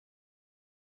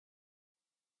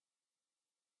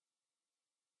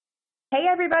Hey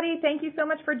everybody, thank you so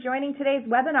much for joining today's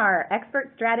webinar,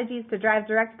 Expert Strategies to Drive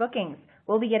Direct Bookings.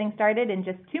 We'll be getting started in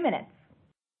just 2 minutes.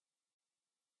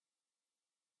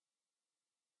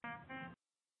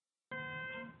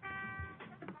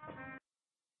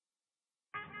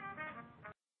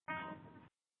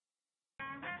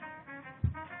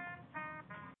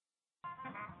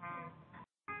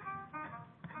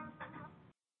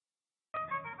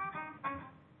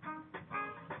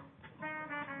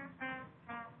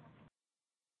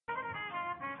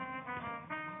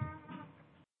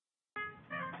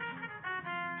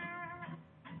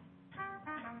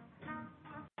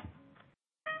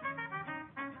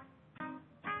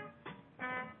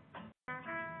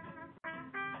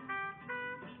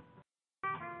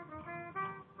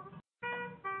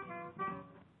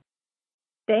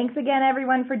 Thanks again,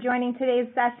 everyone, for joining today's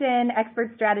session,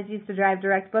 Expert Strategies to Drive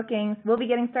Direct Bookings. We'll be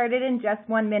getting started in just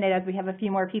 1 minute as we have a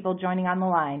few more people joining on the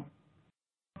line.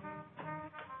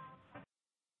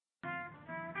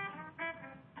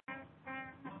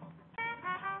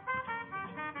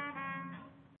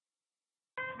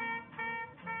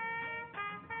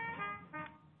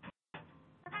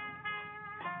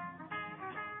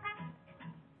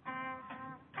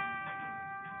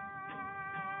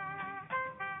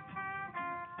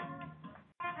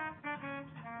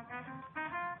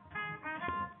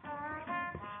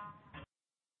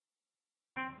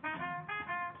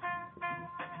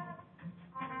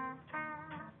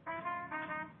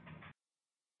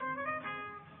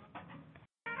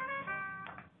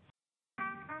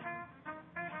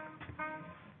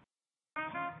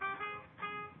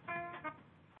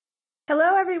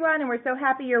 Hello everyone, and we're so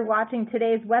happy you're watching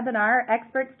today's webinar,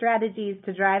 Expert Strategies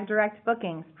to Drive Direct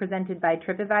Bookings, presented by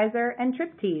TripAdvisor and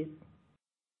TripTease.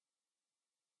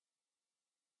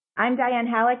 I'm Diane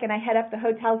Halleck, and I head up the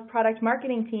hotel's product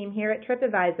marketing team here at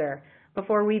TripAdvisor.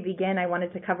 Before we begin, I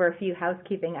wanted to cover a few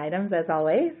housekeeping items, as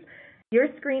always. Your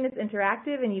screen is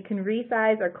interactive, and you can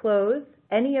resize or close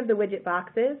any of the widget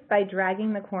boxes by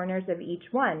dragging the corners of each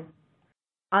one.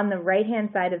 On the right-hand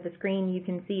side of the screen, you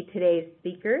can see today's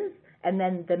speakers, and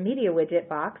then the media widget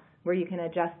box where you can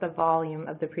adjust the volume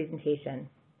of the presentation.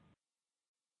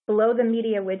 Below the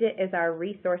media widget is our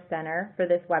resource center for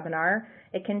this webinar.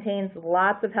 It contains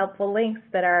lots of helpful links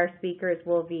that our speakers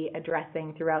will be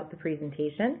addressing throughout the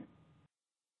presentation.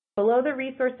 Below the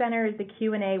resource center is the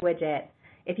Q&A widget.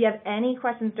 If you have any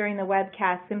questions during the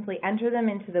webcast, simply enter them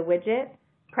into the widget,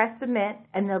 press submit,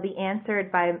 and they'll be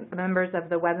answered by members of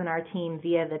the webinar team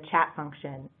via the chat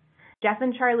function. Jeff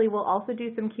and Charlie will also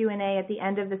do some Q&A at the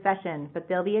end of the session, but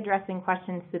they'll be addressing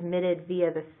questions submitted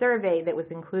via the survey that was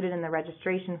included in the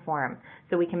registration form,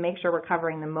 so we can make sure we're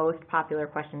covering the most popular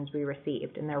questions we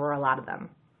received, and there were a lot of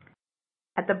them.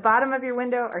 At the bottom of your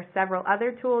window are several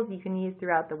other tools you can use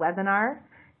throughout the webinar.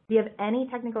 If you have any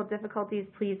technical difficulties,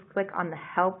 please click on the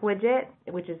Help widget,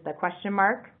 which is the question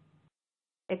mark.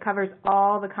 It covers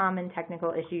all the common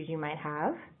technical issues you might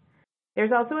have.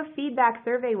 There's also a feedback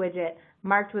survey widget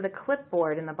marked with a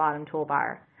clipboard in the bottom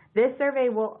toolbar. This survey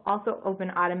will also open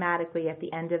automatically at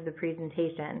the end of the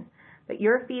presentation. But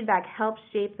your feedback helps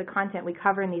shape the content we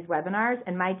cover in these webinars,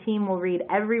 and my team will read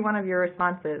every one of your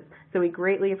responses, so we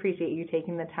greatly appreciate you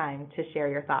taking the time to share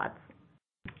your thoughts.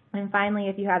 And finally,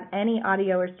 if you have any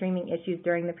audio or streaming issues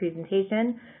during the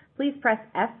presentation, please press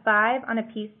F5 on a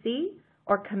PC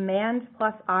or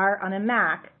Command+R on a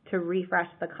Mac to refresh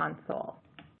the console.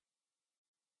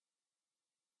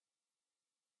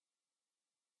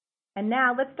 And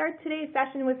now let's start today's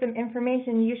session with some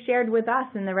information you shared with us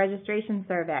in the registration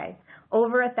survey.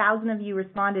 Over 1,000 of you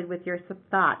responded with your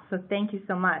thoughts, so thank you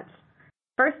so much.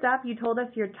 First up, you told us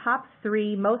your top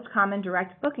 3 most common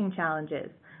direct booking challenges,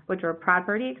 which were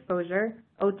property exposure,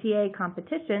 OTA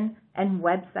competition, and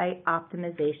website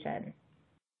optimization.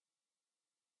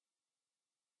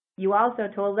 You also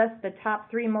told us the top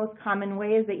 3 most common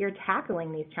ways that you're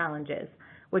tackling these challenges,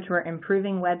 which were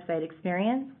improving website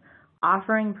experience,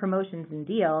 offering promotions and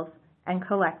deals, and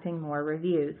collecting more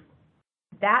reviews.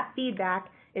 That feedback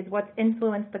is what's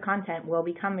influenced the content we'll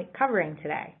be covering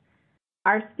today.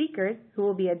 Our speakers who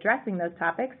will be addressing those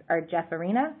topics are Jeff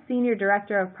Arena, Senior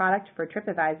Director of Product for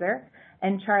TripAdvisor,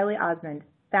 and Charlie Osmond,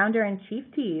 Founder and Chief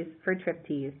Tease for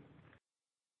TripTease.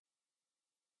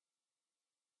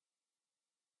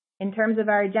 In terms of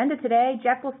our agenda today,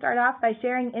 Jeff will start off by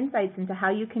sharing insights into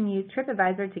how you can use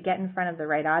TripAdvisor to get in front of the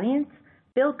right audience,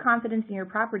 build confidence in your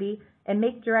property, and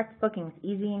make direct bookings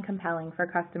easy and compelling for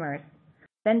customers.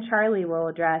 Then Charlie will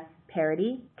address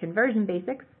parity, conversion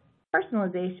basics,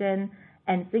 personalization,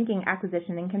 and syncing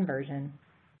acquisition and conversion.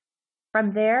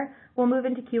 From there, we'll move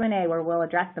into Q&A, where we'll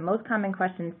address the most common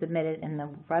questions submitted in the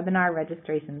webinar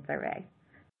registration survey.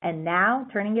 And now,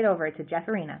 turning it over to Jeff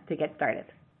Arena to get started.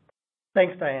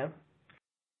 Thanks, Diane.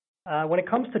 When it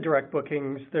comes to direct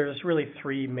bookings, there's really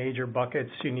three major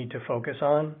buckets you need to focus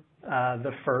on.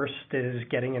 The first is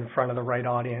getting in front of the right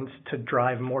audience to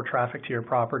drive more traffic to your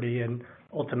property and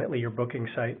ultimately your booking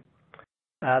site.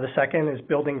 The second is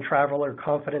building traveler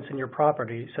confidence in your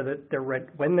property so that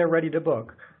when they're ready to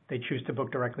book, they choose to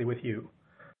book directly with you.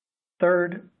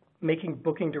 Third, making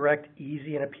booking direct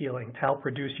easy and appealing to help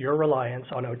reduce your reliance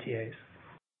on OTAs.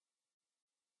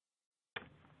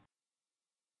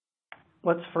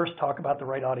 Let's first talk about the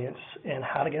right audience and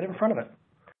how to get in front of it.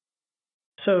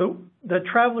 So the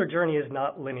traveler journey is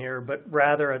not linear, but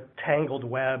rather a tangled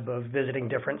web of visiting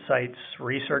different sites,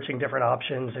 researching different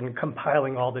options, and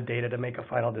compiling all the data to make a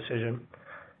final decision.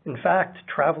 In fact,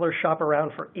 travelers shop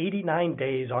around for 89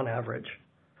 days on average.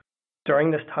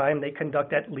 During this time, they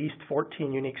conduct at least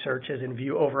 14 unique searches and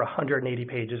view over 180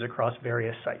 pages across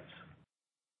various sites.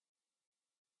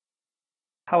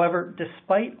 However,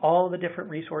 despite all the different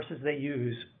resources they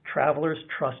use, travelers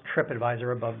trust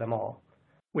TripAdvisor above them all,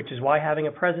 which is why having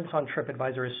a presence on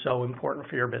TripAdvisor is so important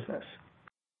for your business.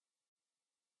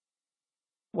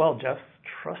 Well, Jeff,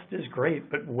 trust is great,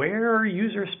 but where are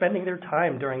users spending their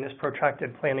time during this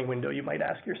protracted planning window, you might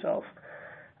ask yourself?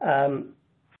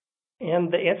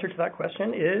 And the answer to that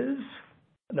question is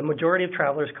the majority of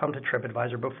travelers come to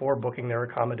TripAdvisor before booking their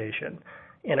accommodation,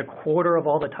 and a quarter of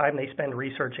all the time they spend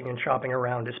researching and shopping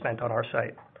around is spent on our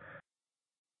site.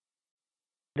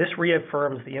 This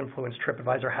reaffirms the influence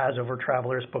TripAdvisor has over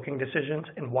travelers' booking decisions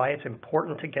and why it's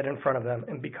important to get in front of them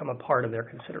and become a part of their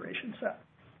consideration set.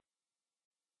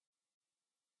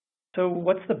 So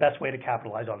what's the best way to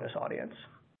capitalize on this audience?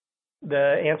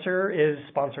 The answer is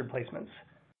sponsored placements.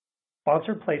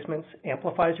 Sponsored placements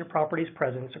amplifies your property's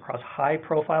presence across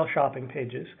high-profile shopping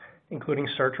pages, including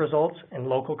search results and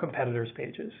local competitors'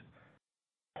 pages.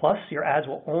 Plus, your ads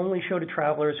will only show to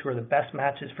travelers who are the best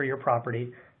matches for your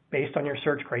property based on your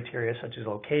search criteria such as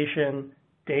location,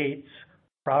 dates,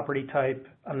 property type,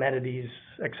 amenities,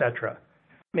 etc.,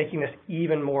 making this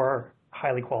even more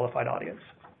highly qualified audience.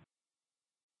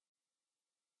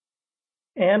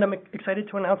 And I'm excited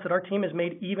to announce that our team has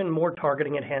made even more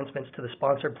targeting enhancements to the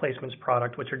sponsored placements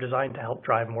product, which are designed to help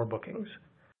drive more bookings.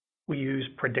 We use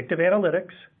predictive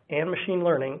analytics and machine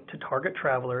learning to target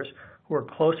travelers who are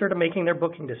closer to making their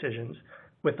booking decisions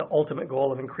with the ultimate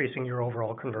goal of increasing your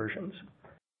overall conversions.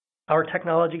 Our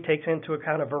technology takes into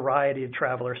account a variety of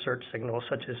traveler search signals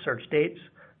such as search dates,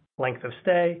 length of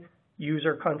stay,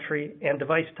 user country, and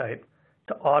device type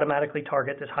to automatically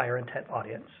target this higher intent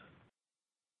audience.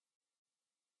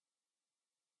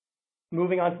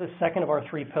 Moving on to the second of our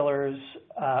three pillars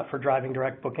for driving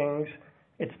direct bookings,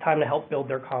 it's time to help build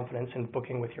their confidence in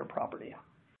booking with your property.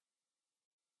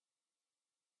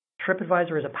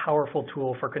 TripAdvisor is a powerful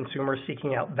tool for consumers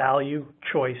seeking out value,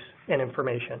 choice, and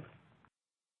information.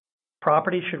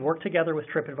 Properties should work together with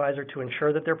TripAdvisor to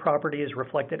ensure that their property is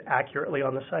reflected accurately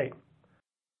on the site.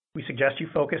 We suggest you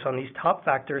focus on these top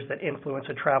factors that influence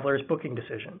a traveler's booking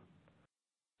decision.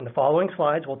 In the following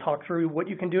slides, we'll talk through what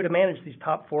you can do to manage these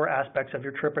top 4 aspects of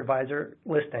your TripAdvisor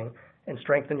listing and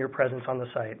strengthen your presence on the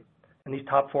site. And these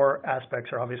top 4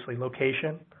 aspects are obviously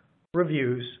location,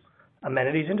 reviews,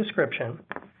 amenities and description,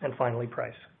 and finally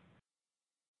price.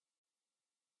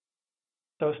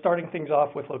 So starting things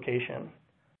off with location.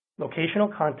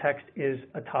 Locational context is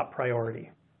a top priority.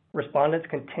 Respondents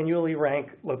continually rank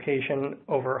location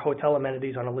over hotel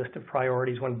amenities on a list of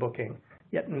priorities when booking,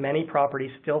 yet many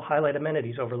properties still highlight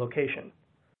amenities over location.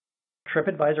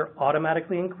 TripAdvisor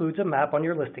automatically includes a map on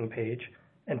your listing page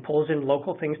and pulls in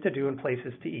local things to do and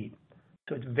places to eat.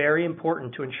 So it's very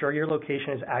important to ensure your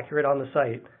location is accurate on the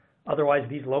site, otherwise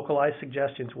these localized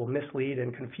suggestions will mislead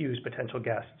and confuse potential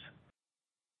guests.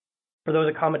 For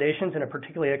those accommodations in a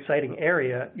particularly exciting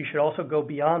area, you should also go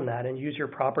beyond that and use your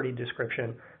property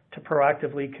description to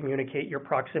proactively communicate your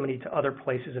proximity to other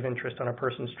places of interest on a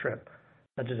person's trip,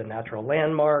 such as a natural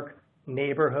landmark,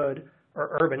 neighborhood,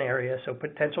 or urban area, so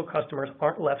potential customers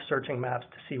aren't left searching maps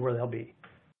to see where they'll be.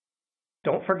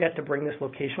 Don't forget to bring this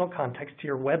locational context to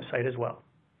your website as well.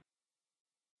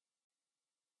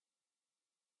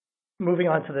 Moving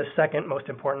on to the second most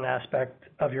important aspect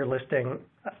of your listing,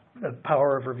 the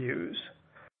power of reviews.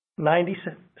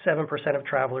 97% of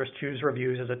travelers choose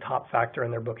reviews as a top factor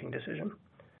in their booking decision.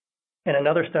 And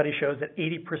another study shows that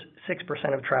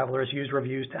 86% of travelers use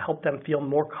reviews to help them feel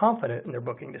more confident in their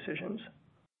booking decisions.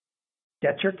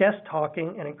 Get your guests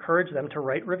talking and encourage them to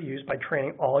write reviews by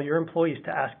training all your employees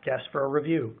to ask guests for a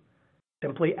review.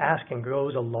 Simply asking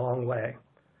goes a long way.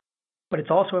 But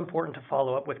it's also important to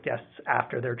follow up with guests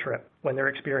after their trip, when their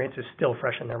experience is still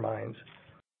fresh in their minds.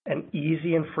 An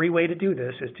easy and free way to do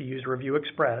this is to use Review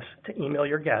Express to email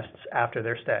your guests after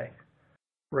their stay.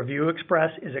 Review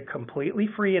Express is a completely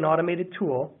free and automated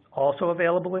tool, also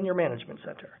available in your management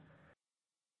center.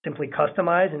 Simply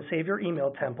customize and save your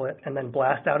email template and then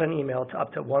blast out an email to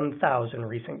up to 1,000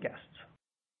 recent guests.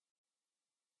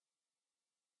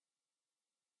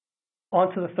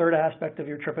 On to the third aspect of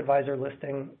your TripAdvisor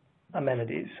listing,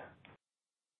 amenities.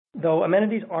 Though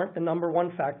amenities aren't the number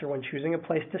one factor when choosing a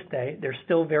place to stay, they're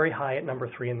still very high at number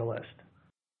 3 in the list.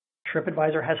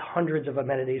 TripAdvisor has hundreds of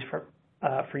amenities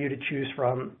for you to choose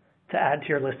from to add to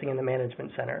your listing in the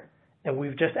management center, and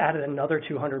we've just added another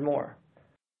 200 more.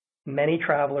 Many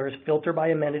travelers filter by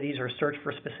amenities or search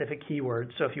for specific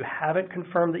keywords, so if you haven't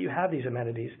confirmed that you have these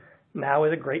amenities, now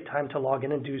is a great time to log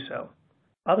in and do so.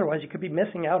 Otherwise, you could be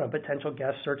missing out on potential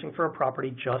guests searching for a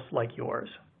property just like yours.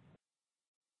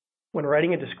 When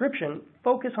writing a description,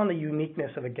 focus on the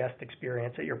uniqueness of a guest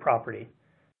experience at your property.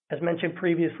 As mentioned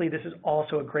previously, this is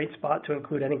also a great spot to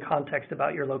include any context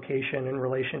about your location in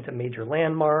relation to major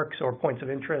landmarks or points of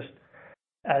interest,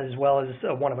 as well as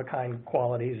one-of-a-kind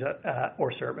qualities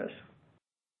or service.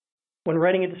 When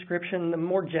writing a description, the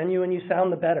more genuine you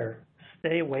sound, the better.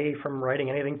 Stay away from writing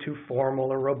anything too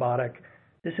formal or robotic.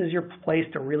 This is your place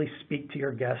to really speak to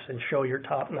your guests and show your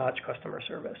top-notch customer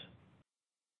service.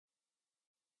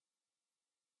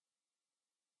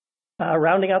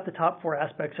 Rounding out the top 4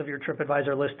 aspects of your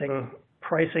TripAdvisor listing,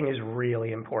 pricing is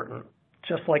really important.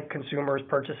 Just like consumers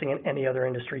purchasing in any other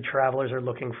industry, travelers are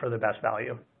looking for the best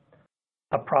value.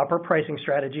 A proper pricing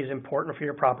strategy is important for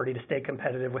your property to stay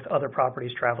competitive with other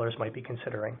properties travelers might be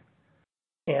considering.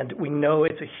 And we know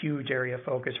it's a huge area of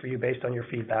focus for you based on your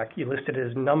feedback. You listed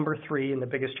it as number 3 in the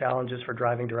biggest challenges for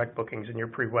driving direct bookings in your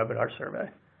pre-webinar survey.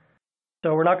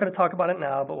 So we're not going to talk about it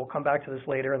now, but we'll come back to this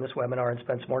later in this webinar and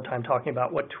spend some more time talking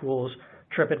about what tools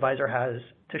TripAdvisor has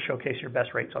to showcase your best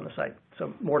rates on the site.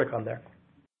 So more to come there.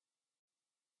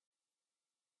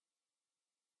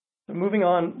 So moving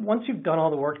on, once you've done all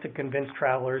the work to convince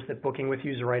travelers that booking with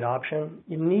you is the right option,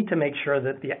 you need to make sure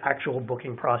that the actual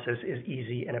booking process is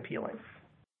easy and appealing.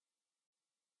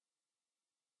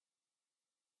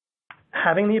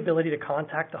 Having the ability to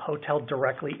contact the hotel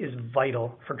directly is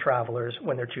vital for travelers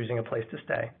when they're choosing a place to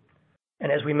stay.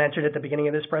 And as we mentioned at the beginning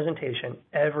of this presentation,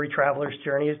 every traveler's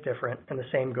journey is different, and the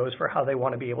same goes for how they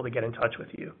want to be able to get in touch with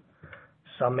you.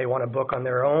 Some may want to book on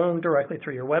their own directly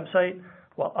through your website,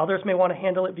 while others may want to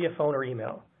handle it via phone or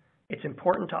email. It's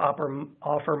important to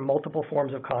offer multiple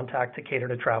forms of contact to cater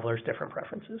to travelers' different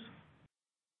preferences.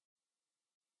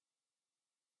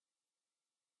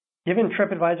 Given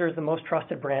TripAdvisor is the most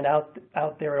trusted brand out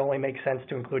there, it only makes sense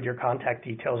to include your contact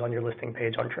details on your listing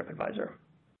page on TripAdvisor.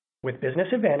 With Business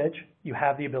Advantage, you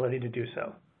have the ability to do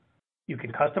so. You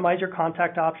can customize your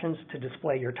contact options to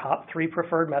display your top 3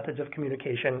 preferred methods of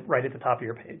communication right at the top of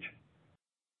your page.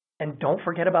 And don't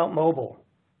forget about mobile.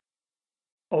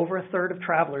 Over a third of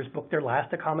travelers book their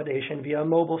last accommodation via a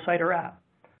mobile site or app.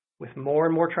 With more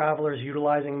and more travelers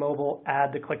utilizing mobile,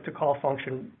 add the click-to-call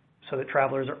function so that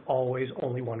travelers are always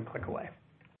only one click away.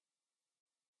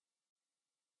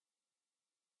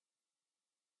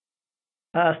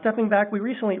 Stepping back, we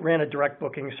recently ran a direct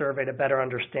booking survey to better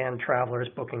understand travelers'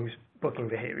 booking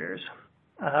behaviors.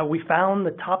 We found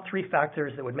the top 3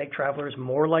 factors that would make travelers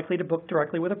more likely to book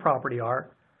directly with a property are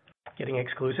getting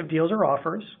exclusive deals or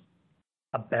offers,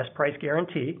 a best price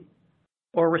guarantee,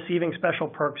 or receiving special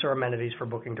perks or amenities for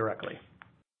booking directly.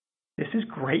 This is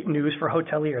great news for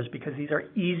hoteliers because these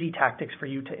are easy tactics for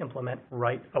you to implement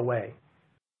right away.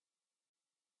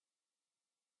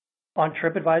 On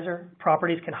TripAdvisor,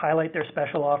 properties can highlight their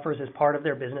special offers as part of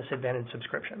their Business Advantage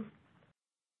subscription.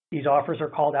 These offers are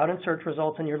called out in search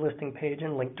results on your listing page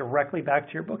and linked directly back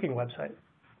to your booking website.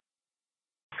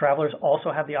 Travelers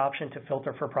also have the option to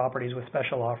filter for properties with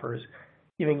special offers,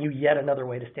 giving you yet another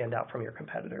way to stand out from your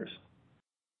competitors.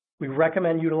 We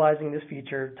recommend utilizing this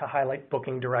feature to highlight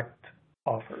booking direct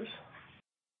offers.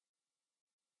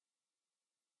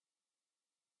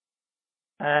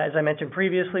 As I mentioned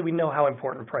previously, we know how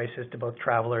important price is to both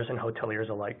travelers and hoteliers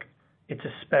alike. It's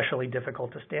especially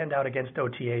difficult to stand out against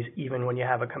OTAs even when you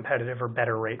have a competitive or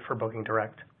better rate for booking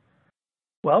direct.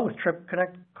 Well, with Trip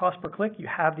Connect Cost Per Click, you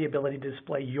have the ability to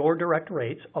display your direct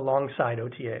rates alongside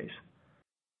OTAs.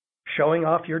 Showing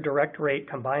off your direct rate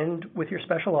combined with your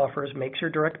special offers makes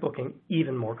your direct booking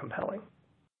even more compelling.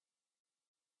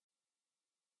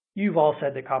 You've all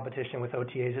said that competition with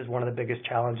OTAs is one of the biggest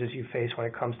challenges you face when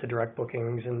it comes to direct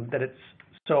bookings and that it's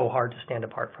so hard to stand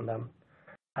apart from them.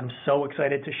 I'm so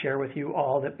excited to share with you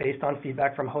all that based on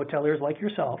feedback from hoteliers like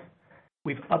yourself,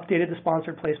 we've updated the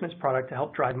Sponsored Placements product to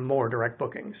help drive more direct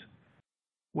bookings.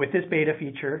 With this beta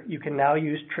feature, you can now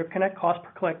use Trip Connect cost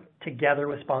per click together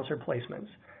with sponsored placements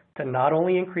to not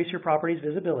only increase your property's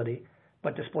visibility,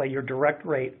 but display your direct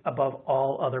rate above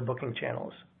all other booking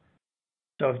channels.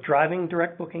 So if driving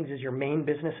direct bookings is your main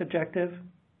business objective,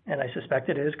 and I suspect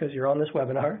it is because you're on this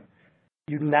webinar,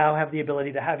 you now have the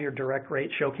ability to have your direct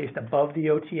rate showcased above the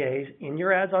OTAs in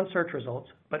your ads on search results,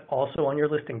 but also on your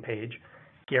listing page,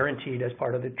 guaranteed as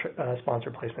part of the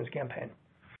sponsored placements campaign.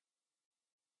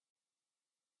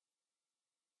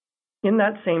 In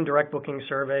that same direct booking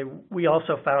survey, we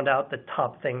also found out the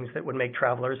top things that would make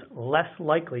travelers less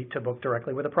likely to book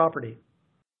directly with a property.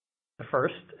 The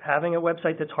first, having a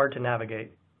website that's hard to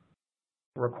navigate,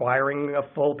 requiring a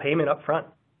full payment up front,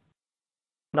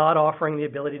 not offering the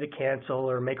ability to cancel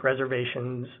or make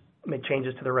reservations, make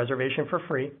changes to the reservation for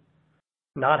free,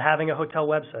 not having a hotel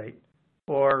website,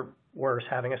 or worse,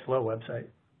 having a slow website.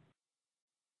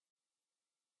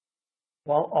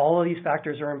 While all of these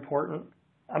factors are important,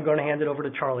 I'm going to hand it over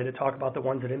to Charlie to talk about the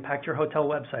ones that impact your hotel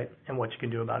website and what you can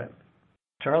do about it.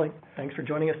 Charlie, thanks for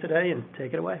joining us today, and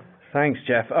take it away. Thanks,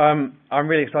 Jeff. I'm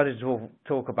really excited to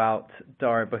talk about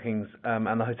direct bookings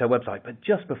and the hotel website. But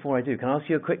just before I do, can I ask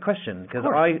you a quick question? Because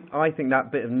I think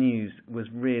that bit of news was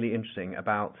really interesting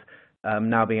about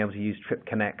now being able to use Trip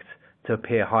Connect to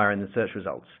appear higher in the search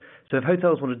results. So if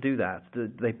hotels want to do that, do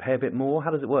they pay a bit more?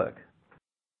 How does it work?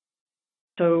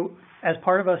 So as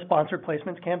part of a sponsored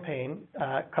placements campaign,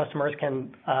 customers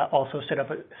can also set up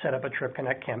a Trip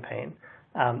Connect campaign.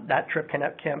 That Trip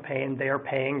Connect campaign, they are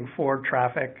paying for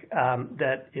traffic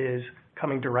that is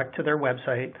coming direct to their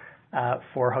website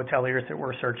for hoteliers that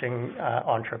we're searching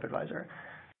on TripAdvisor.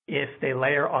 If they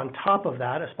layer on top of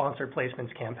that a sponsored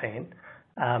placements campaign,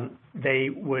 they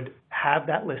would have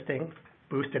that listing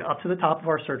boosted up to the top of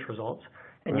our search results.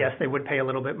 And yes, they would pay a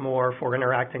little bit more for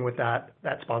interacting with that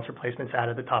sponsored placements ad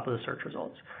at the top of the search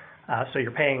results. So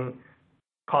you're paying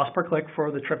cost per click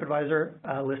for the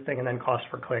TripAdvisor listing, and then cost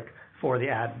per click for the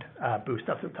ad boost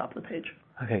up to the top of the page.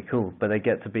 Okay, cool. But they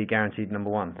get to be guaranteed number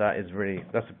one. That's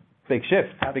a big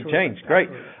shift, big change. Great.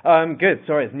 Good.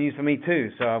 Sorry, it's news for me too,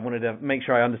 so I wanted to make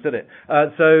sure I understood it.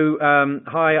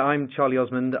 Hi, I'm Charlie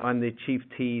Osmond. I'm the Chief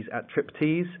Tease at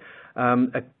TripTease.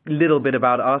 A little bit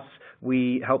about us.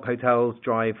 We help hotels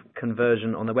drive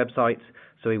conversion on their websites.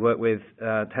 So we work with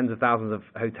tens of thousands of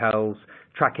hotels,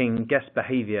 tracking guest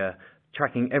behavior,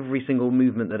 tracking every single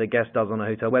movement that a guest does on a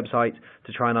hotel website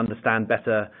to try and understand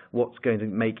better what's going to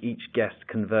make each guest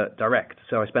convert direct.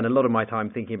 So I spend a lot of my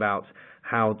time thinking about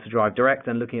how to drive direct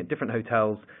and looking at different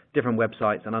hotels, different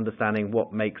websites, and understanding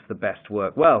what makes the best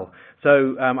work well.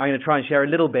 So I'm going to try and share a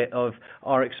little bit of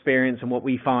our experience and what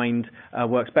we find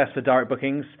works best for direct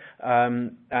bookings.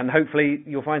 And hopefully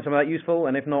you'll find some of that useful.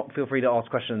 And if not, feel free to ask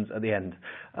questions at the end.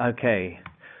 Okay.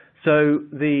 So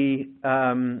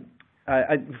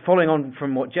following on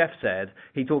from what Jeff said,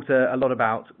 he talked a lot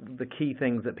about the key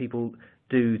things that people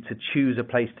do to choose a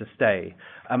place to stay.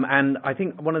 And I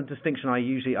think one of the distinctions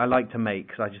I like to make,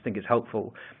 because I just think it's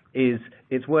helpful, is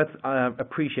it's worth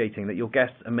appreciating that your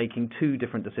guests are making two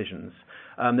different decisions.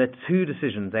 There are two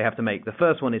decisions they have to make. The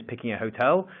first one is picking a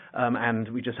hotel, and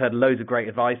we just heard loads of great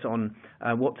advice on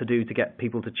what to do to get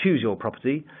people to choose your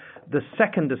property. The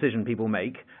second decision people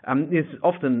make is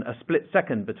often a split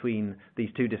second between these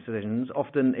two decisions.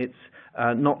 Often it's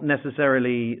not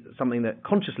necessarily something that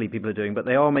consciously people are doing, but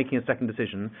they are making a second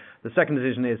decision. The second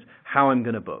decision is how I'm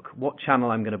going to book, what channel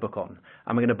I'm going to book on.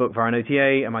 Am I going to book via an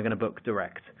OTA? Am I going to book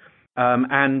direct?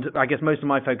 And I guess most of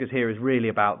my focus here is really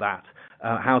about that,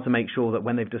 how to make sure that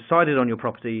when they've decided on your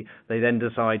property, they then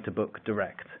decide to book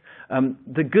direct.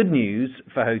 The good news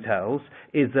for hotels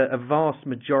is that a vast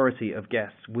majority of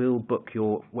guests will visit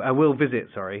your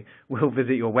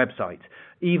website.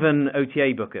 Even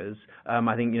OTA bookers,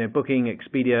 I think, Booking,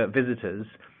 Expedia visitors,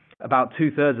 about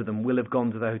 2/3 of them will have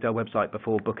gone to the hotel website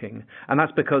before booking. And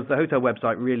that's because the hotel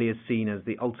website really is seen as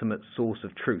the ultimate source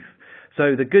of truth.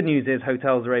 So the good news is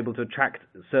hotels are able to attract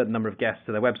a certain number of guests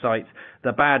to their websites.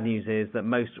 The bad news is that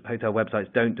most hotel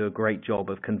websites don't do a great job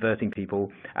of converting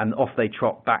people, and off they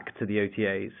trot back to the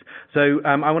OTAs. So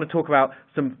I want to talk about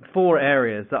 4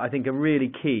 areas that I think are really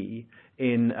key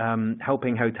in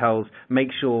helping hotels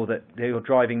make sure that you're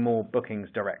driving more bookings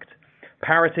direct.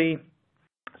 Parity,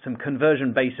 some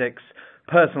conversion basics,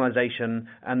 personalization,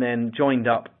 and then joined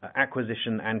up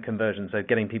acquisition and conversion, so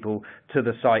getting people to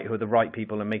the site who are the right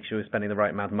people and make sure you're spending the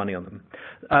right amount of money on them.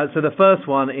 So the first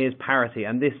one is parity,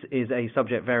 and this is a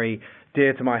subject very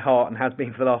dear to my heart and has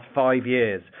been for the last 5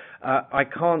 years. I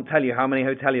can't tell you how many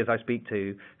hoteliers I speak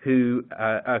to who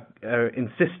are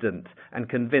insistent and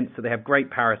convinced that they have great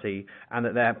parity and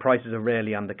that their prices are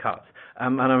rarely undercut.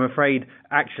 And I'm afraid,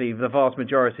 actually, the vast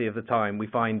majority of the time, we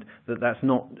find that that's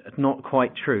not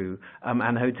quite true,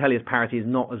 and hoteliers' parity is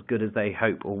not as good as they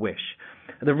hope or wish.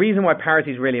 The reason why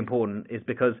parity is really important is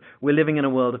because we're living in a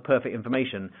world of perfect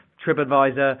information.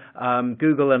 TripAdvisor,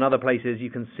 Google, and other places, you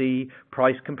can see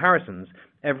price comparisons.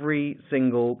 Every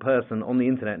single person on the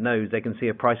internet knows they can see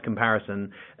a price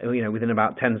comparison, within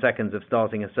about 10 seconds of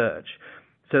starting a search.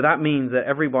 So that means that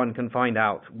everyone can find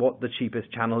out what the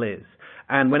cheapest channel is.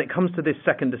 And when it comes to this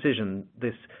second decision,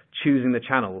 this choosing the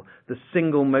channel, the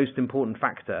single most important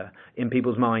factor in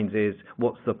people's minds is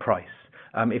what's the price.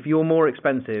 If you're more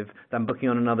expensive than booking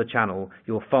on another channel,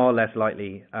 you're far less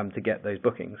likely to get those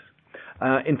bookings.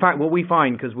 In fact, what we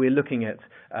find, because we're looking at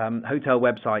hotel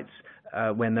websites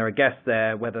when there are guests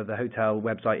there, whether the hotel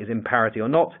website is in parity or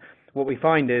not, what we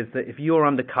find is that if you're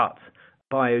undercut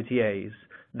by OTAs,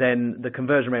 then the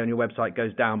conversion rate on your website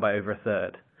goes down by over a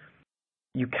third.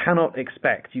 You cannot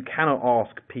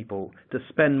ask people to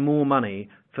spend more money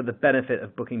for the benefit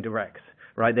of booking direct.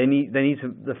 Right? They need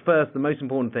to. The most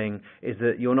important thing is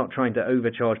that you're not trying to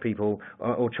overcharge people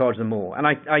or charge them more. And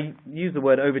I use the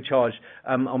word overcharge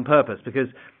on purpose because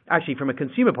actually, from a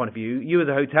consumer point of view, you as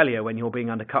a hotelier, when you're being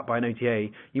undercut by an OTA,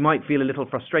 you might feel a little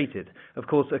frustrated. Of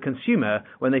course, a consumer,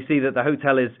 when they see that the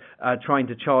hotel is trying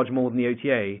to charge more than the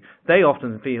OTA, they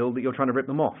often feel that you're trying to rip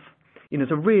them off. It's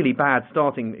a really bad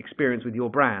starting experience with your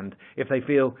brand if they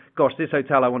feel, gosh, this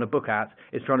hotel I want to book at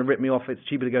is trying to rip me off, it's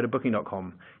cheaper to go to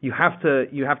booking.com. You have to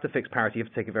fix parity, you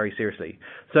have to take it very seriously.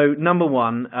 So number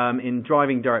one in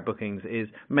driving direct bookings is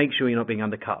make sure you're not being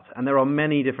undercut. And there are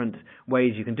many different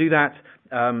ways you can do that.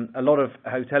 A lot of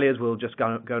hoteliers will just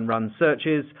go and run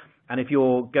searches. And if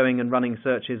you're going and running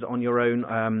searches on your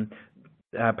own,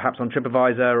 perhaps on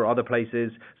TripAdvisor or other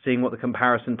places, seeing what the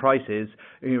comparison price is.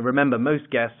 Remember, most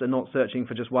guests are not searching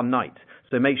for just one night.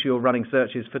 So make sure you're running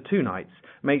searches for 2 nights.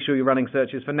 Make sure you're running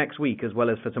searches for next week as well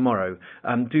as for tomorrow.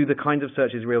 Do the kinds of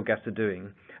searches real guests are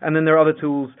doing. And then there are other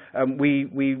tools.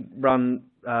 We run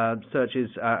searches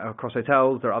across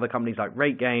hotels. There are other companies like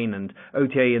RateGain and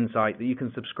OTA Insight that you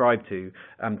can subscribe to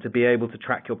be able to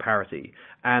track your parity.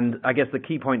 And I guess the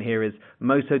key point here is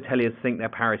most hoteliers think their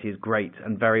parity is great,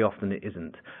 and very often it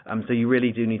isn't. So you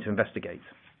really do need to investigate.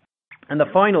 And the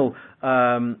final,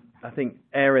 I think,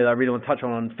 area that I really want to touch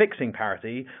on fixing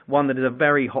parity, one that is a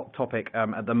very hot topic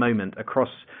at the moment across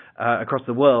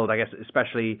the world, I guess,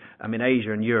 especially in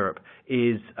Asia and Europe,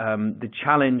 is the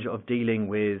challenge of dealing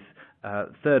with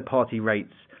third-party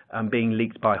rates being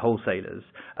leaked by wholesalers.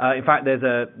 In fact, there's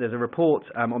a report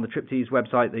on the TripTease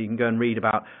website that you can go and read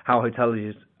about how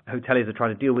hoteliers are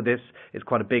trying to deal with this. It's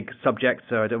quite a big subject,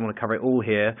 so I don't want to cover it all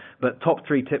here. But top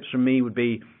 3 tips from me would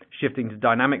be shifting to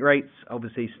dynamic rates.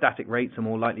 Obviously, static rates are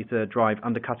more likely to drive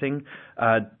undercutting.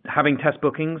 Having test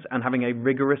bookings and having a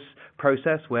rigorous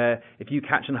process where if you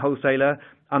catch a wholesaler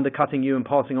undercutting you and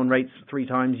passing on rates 3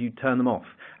 times, you turn them off.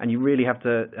 And you really have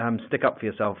to stick up for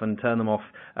yourself and turn them off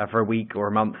for a week or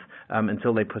a month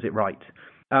until they put it right.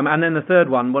 And then the third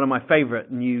one of my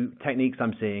favorite new techniques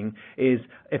I'm seeing is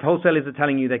if wholesalers are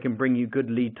telling you they can bring you good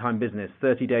lead time business,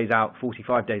 30 days out,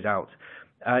 45 days out,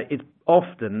 it's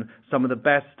often some of the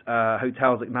best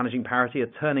hotels at managing parity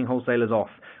are turning wholesalers off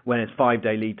when it's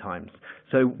 5-day lead times.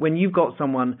 So when you've got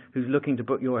someone who's looking to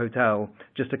book your hotel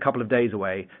just a couple of days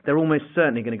away, they're almost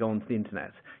certainly going to go onto the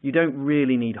internet. You don't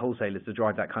really need wholesalers to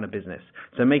drive that kind of business.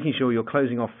 So making sure you're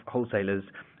closing off wholesalers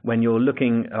when you're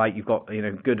looking like you've got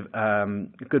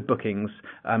good bookings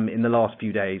in the last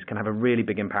few days can have a really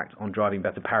big impact on driving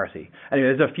better parity.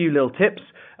 Anyway, there's a few little tips.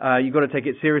 You've got to take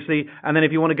it seriously. And then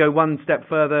if you want to go one step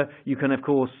further, you can, of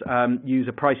course, use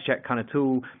a price check kind of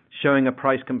tool, showing a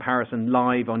price comparison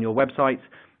live on your website.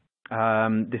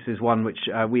 This is one which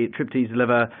we at TripTease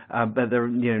deliver, but there are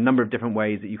a number of different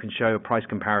ways that you can show a price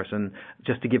comparison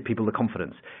just to give people the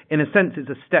confidence. In a sense, it's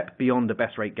a step beyond a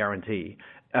best rate guarantee.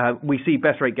 We see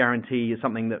best rate guarantee as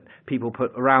something that people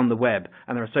put around the web,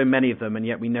 and there are so many of them, and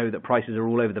yet we know that prices are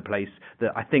all over the place,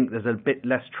 that I think there's a bit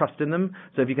less trust in them.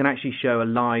 So if you can actually show a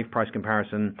live price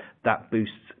comparison, that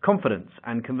boosts confidence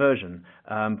and conversion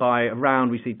by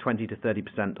around, we see 20 to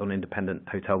 30% on independent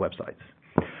hotel websites.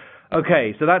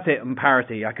 Okay, so that's it on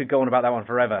parity. I could go on about that one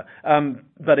forever,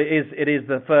 but it is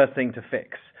the first thing to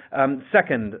fix.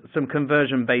 Second, some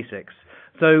conversion basics.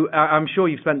 So I'm sure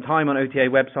you've spent time on OTA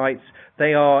websites.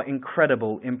 They are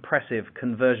incredible, impressive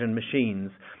conversion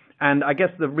machines. And I guess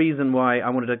the reason why I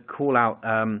wanted to call out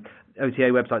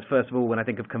OTA websites, first of all, when I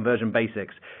think of conversion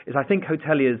basics, is I think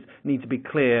hoteliers need to be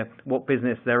clear what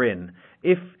business they're in.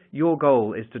 If your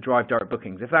goal is to drive direct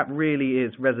bookings, if that really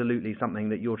is resolutely something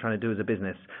that you're trying to do as a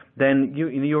business, then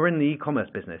you're in the e-commerce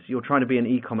business. You're trying to be an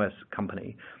e-commerce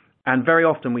company. And very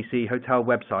often we see hotel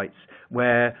websites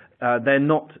where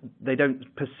they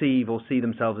don't perceive or see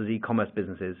themselves as e-commerce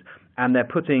businesses, and they're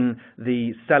putting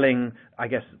the selling, I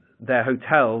guess, their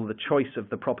hotel, the choice of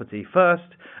the property first,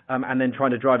 and then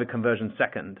trying to drive a conversion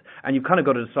second. And you've kind of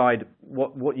got to decide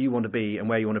what you want to be and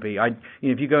where you want to be.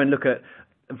 If you go and look at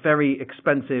very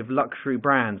expensive luxury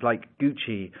brands like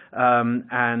Gucci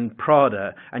and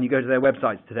Prada, and you go to their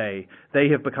websites today, they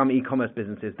have become e-commerce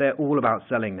businesses. They're all about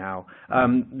selling now.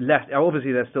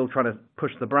 Obviously, they're still trying to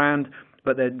push the brand,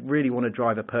 but they really want to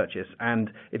drive a purchase. And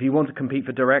if you want to compete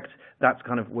for direct, that's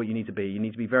kind of what you need to be. You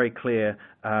need to be very clear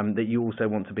that you also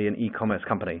want to be an e-commerce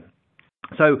company.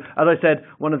 So, as I said,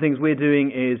 one of the things we're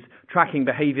doing is tracking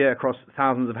behavior across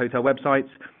thousands of hotel websites.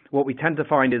 What we tend to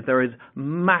find is there is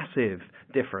massive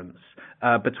difference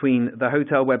between the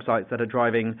hotel websites that are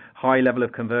driving high level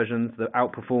of conversions, the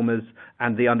outperformers,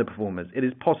 and the underperformers. It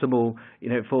is possible,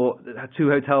 for two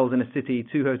hotels in a city,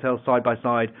 two hotels side by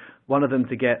side, one of them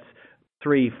to get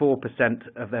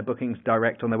 3-4% of their bookings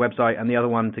direct on their website, and the other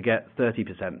one to get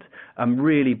 30%.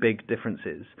 Really big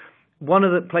differences. One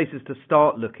of the places to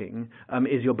start looking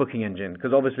is your booking engine,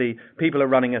 because obviously people are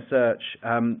running a search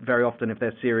very often if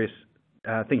they're serious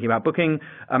thinking about booking,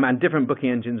 and different booking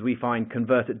engines we find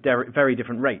convert at very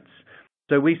different rates.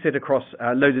 So we sit across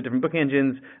loads of different booking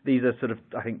engines. These are sort of,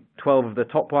 I think, 12 of the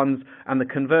top ones, and the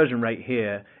conversion rate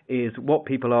here is what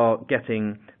people are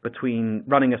getting between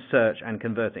running a search and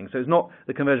converting. So it's not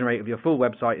the conversion rate of your full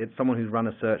website, it's someone who's run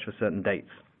a search for certain dates.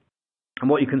 And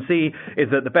what you can see is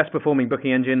that the best performing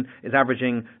booking engine is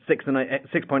averaging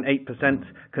 6.8%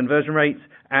 conversion rate,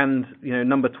 and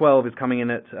number 12 is coming in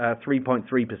at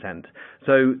 3.3%.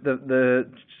 So the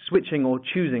switching, or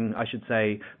choosing, I should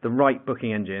say, the right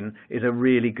booking engine is a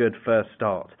really good first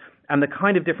start. And the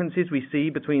kind of differences we see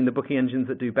between the booking engines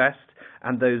that do best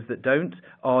and those that don't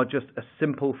are just a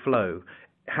simple flow.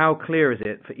 How clear is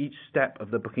it for each step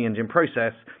of the booking engine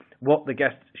process what the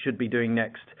guest should be doing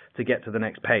next to get to the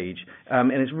next page?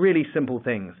 And it's really simple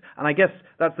things. And I guess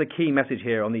that's the key message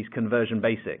here on these conversion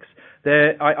basics.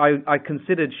 I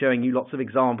considered showing you lots of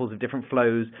examples of different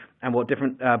flows and what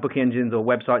different booking engines or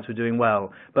websites were doing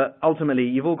well. But ultimately,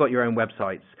 you've all got your own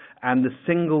websites. And the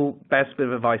single best bit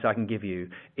of advice I can give you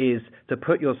is to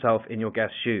put yourself in your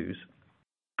guest's shoes.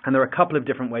 And there are a couple of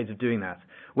different ways of doing that.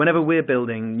 Whenever we're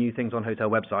building new things on hotel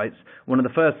websites, one of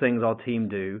the first things our team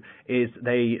do is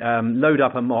they load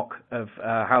up a mock of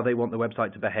how they want the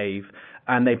website to behave,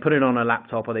 and they put it on a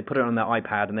laptop or they put it on their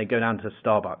iPad, and they go down to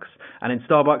Starbucks. And in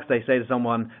Starbucks, they say to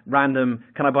someone, random,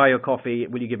 can I buy your coffee?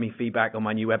 Will you give me feedback on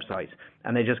my new website?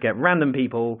 And they just get random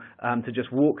people to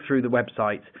just walk through the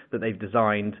website that they've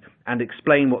designed and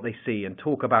explain what they see and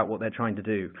talk about what they're trying to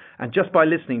do. And just by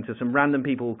listening to some random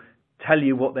people tell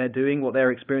you what they're doing, what they're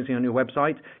experiencing on your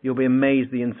website, you'll be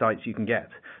amazed the insights you can get.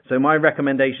 So my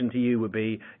recommendation to you would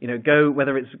be, go,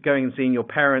 whether it's going and seeing your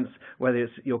parents, whether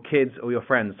it's your kids or your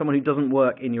friends, someone who doesn't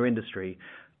work in your industry,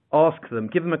 ask them,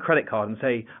 give them a credit card and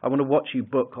say, I want to watch you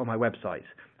book on my website.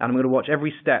 And I'm going to watch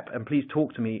every step, and please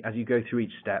talk to me as you go through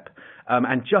each step.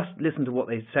 And just listen to what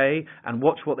they say and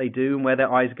watch what they do and where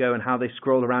their eyes go and how they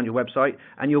scroll around your website.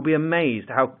 And you'll be amazed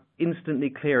how instantly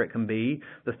clear it can be,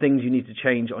 the things you need to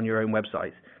change on your own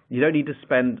website. You don't need to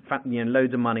spend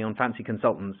loads of money on fancy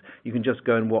consultants. You can just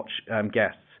go and watch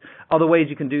guests. Other ways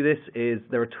you can do this is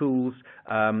there are tools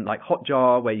like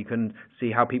Hotjar, where you can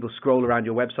see how people scroll around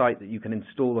your website that you can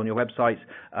install on your website,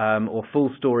 or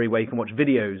Full Story, where you can watch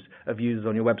videos of users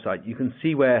on your website. You can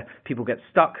see where people get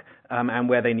stuck and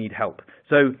where they need help.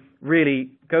 So really,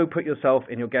 go put yourself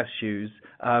in your guest's shoes.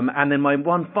 And then my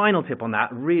one final tip on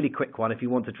that, really quick one if you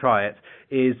want to try it,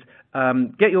 is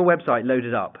get your website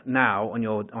loaded up now on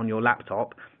your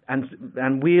laptop,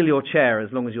 and wheel your chair,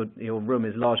 as long as your room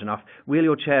is large enough, wheel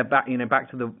your chair back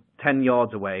to the 10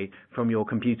 yards away from your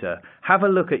computer. Have a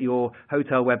look at your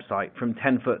hotel website from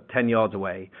 10 yards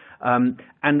away. And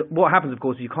what happens, of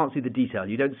course, is you can't see the detail.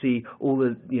 You don't see all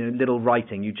the little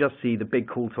writing. You just see the big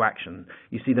call to action.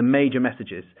 You see the major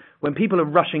messages. When people are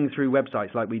rushing through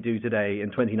websites like we do today in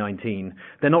 2019,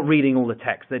 they're not reading all the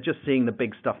text. They're just seeing the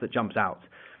big stuff that jumps out.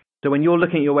 So when you're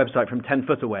looking at your website from 10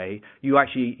 foot away, you're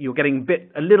getting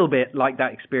a little bit like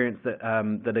that experience that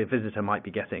a visitor might be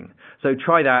getting. So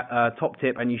try that top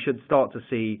tip, and you should start to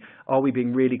see, are we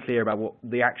being really clear about what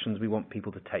the actions we want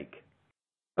people to take?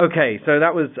 Okay, so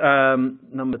that was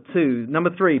number 2. Number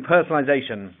 3,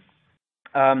 personalization.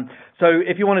 So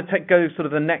if you want to go sort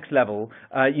of the next level,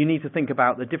 you need to think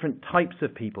about the different types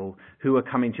of people who are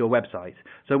coming to your website.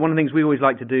 So one of the things we always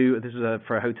like to do, this is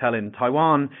for a hotel in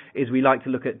Taiwan, is we like to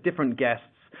look at different guests,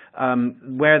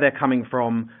 where they're coming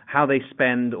from, how they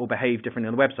spend or behave differently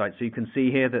on the website. So you can see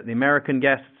here that the American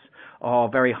guests are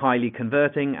very highly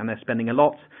converting and they're spending a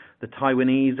lot. The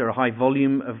Taiwanese are a high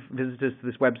volume of visitors to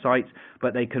this website,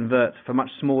 but they convert for much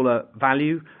smaller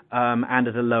value and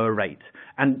at a lower rate.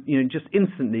 And just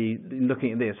instantly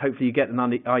looking at this, hopefully you get an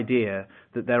idea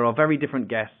that there are very different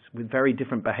guests with very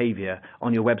different behavior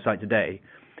on your website today.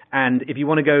 And if you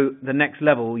want to go the next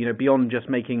level, beyond just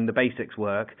making the basics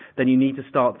work, then you need to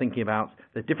start thinking about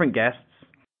the different guests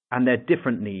and their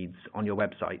different needs on your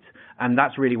website. And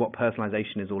that's really what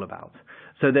personalization is all about.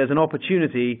 So there's an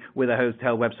opportunity with a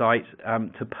hotel website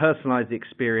to personalize the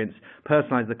experience,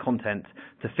 personalize the content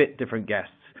to fit different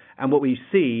guests. And what we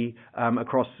see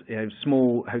across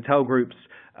small hotel groups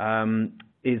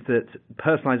is that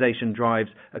personalization drives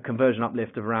a conversion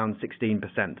uplift of around 16%.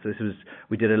 So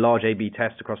we did a large A/B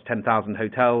test across 10,000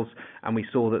 hotels, and we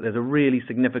saw that there's a really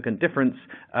significant difference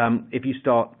if you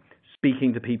start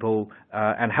speaking to people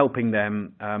and helping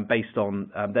them based on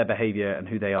their behavior and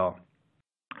who they are.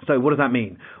 So what does that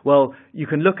mean? Well, you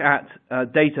can look at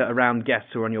data around guests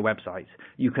who are on your website.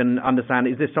 You can understand,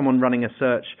 is this someone running a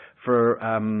search for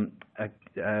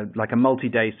like a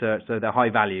multi-day search, so they're high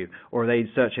value, or are they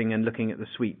searching and looking at the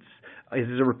suites? Is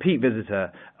this a repeat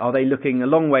visitor? Are they looking a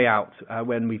long way out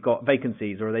when we've got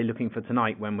vacancies, or are they looking for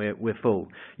tonight when we're full?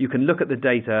 You can look at the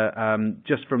data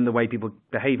just from the way people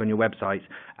behave on your website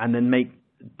and then make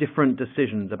different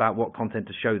decisions about what content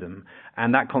to show them,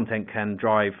 and that content can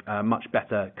drive much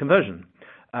better conversion.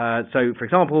 So, for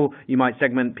example, you might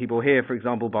segment people here, for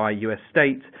example, by US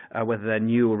state, whether they're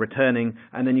new or returning,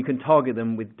 and then you can target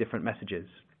them with different messages.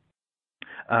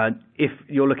 If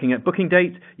you're looking at booking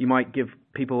date, you might give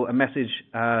people a message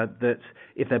that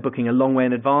if they're booking a long way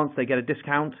in advance, they get a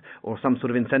discount or some sort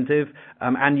of incentive.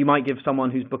 And you might give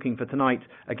someone who's booking for tonight,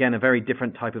 again, a very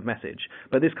different type of message.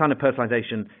 But this kind of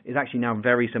personalization is actually now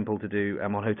very simple to do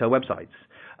on hotel websites.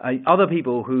 Other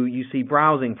people who you see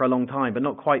browsing for a long time but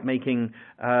not quite making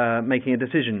a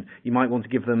decision, you might want to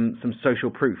give them some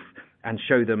social proof and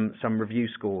show them some review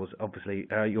scores, obviously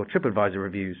your TripAdvisor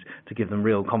reviews, to give them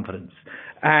real confidence.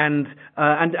 And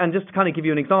just to kind of give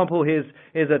you an example, here's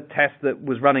a test that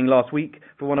was running last week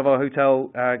for one of our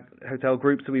hotel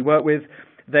groups that we work with.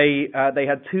 They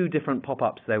had two different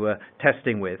pop-ups they were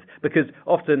testing with, because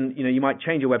often you might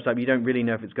change your website but you don't really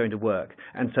know if it's going to work.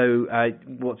 And so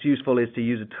what's useful is to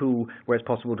use a tool where it's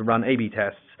possible to run A/B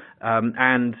tests.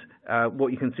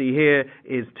 What you can see here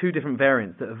is two different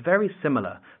variants that are very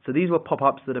similar. So these were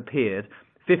pop-ups that appeared.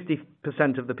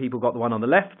 50% of the people got the one on the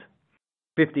left.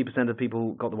 50% of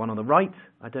people got the one on the right.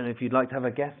 I don't know if you'd like to have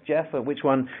a guess, Jeff, at which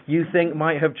one you think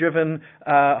might have driven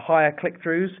higher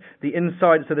click-throughs. The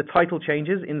inside, so the title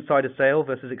changes, inside a sale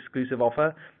versus exclusive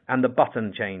offer, and the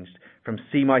button changed from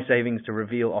see my savings to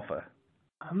reveal offer.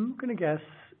 I'm going to guess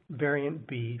variant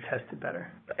B tested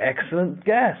better. Excellent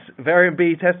guess. Variant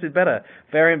B tested better.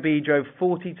 Variant B drove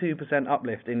 42%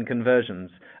 uplift in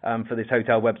conversions for this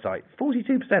hotel website.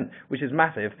 42%, which is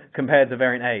massive compared to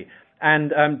variant A.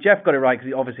 And Jeff got it right because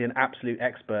he's obviously an absolute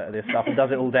expert at this stuff and does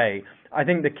it all day. I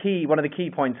think one of the key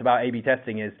points about A/B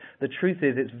testing is the truth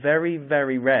is it's very,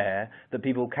 very rare that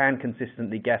people can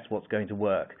consistently guess what's going to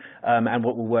work and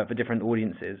what will work for different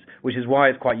audiences, which is why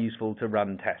it's quite useful to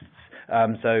run tests.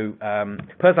 So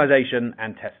personalization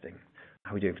and testing.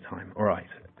 How are we doing for time? All right.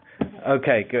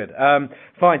 Okay, good.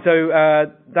 Fine. So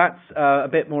that's a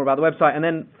bit more about the website. And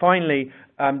then finally,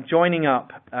 joining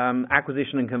up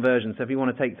acquisition and conversion. So if you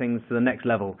want to take things to the next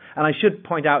level. And I should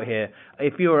point out here,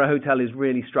 if you're a hotel who's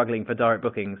really struggling for direct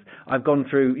bookings, I've gone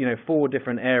through 4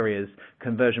 different areas: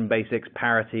 conversion basics,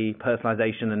 parity,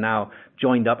 personalization, and now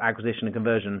joined up acquisition and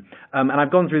conversion. And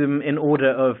I've gone through them in order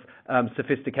of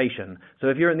sophistication. So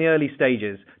if you're in the early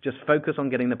stages, just focus on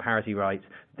getting the parity right.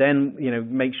 Then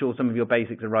make sure some of your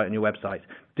basics are right on your website.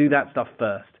 Do that stuff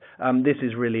first. This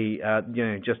is really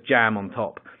just jam on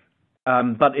top.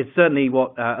 But it's certainly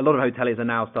what a lot of hoteliers are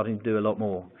now starting to do a lot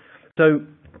more. So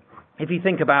if you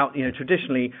think about,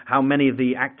 traditionally how many of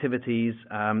the activities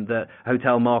that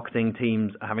hotel marketing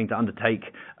teams are having to undertake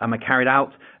are carried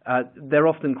out, they're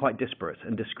often quite disparate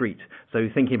and discrete. So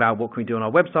thinking about what can we do on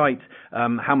our website,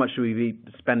 how much should we be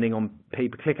spending on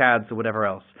pay-per-click ads or whatever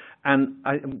else. And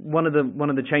one of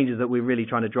the changes that we're really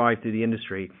trying to drive through the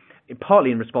industry,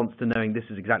 partly in response to knowing this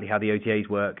is exactly how the OTAs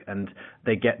work and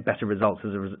they get better results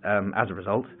as a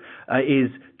result, is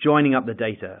joining up the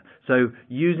data. So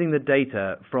using the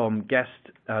data from guest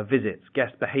visits,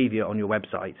 guest behavior on your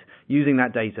website, using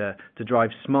that data to drive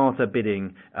smarter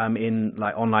bidding in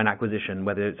like online acquisition,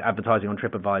 whether it's advertising on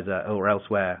TripAdvisor or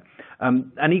elsewhere.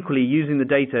 And equally, using the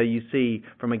data you see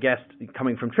from a guest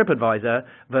coming from TripAdvisor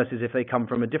versus if they come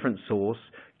from a different source,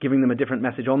 giving them a different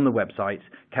message on the website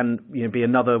can be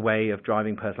another way of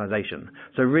driving personalization.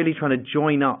 So really trying to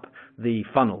join up the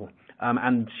funnel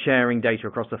and sharing data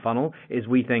across the funnel is,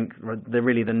 we think,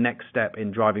 really the next step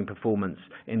in driving performance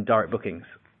in direct bookings.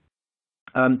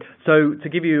 So to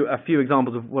give you a few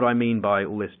examples of what I mean by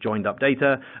all this joined up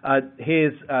data,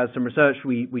 here's some research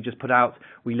we just put out.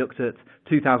 We looked at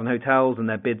 2,000 hotels and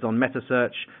their bids on meta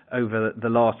search over the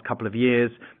last couple of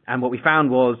years. And what we found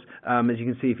was, as you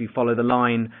can see if you follow the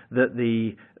line, that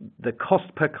the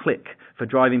cost per click for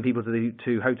driving people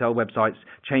to hotel websites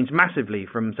changed massively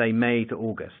from, say, May to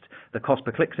August. The cost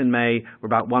per clicks in May were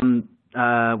about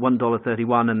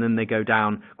 $1.31, and then they go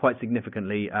down quite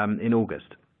significantly in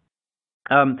August.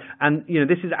 And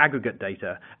this is aggregate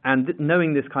data, and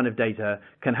knowing this kind of data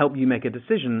can help you make a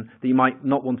decision that you might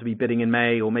not want to be bidding in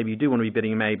May, or maybe you do want to be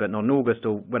bidding in May but not in August,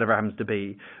 or whatever it happens to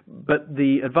be. But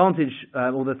the advantage,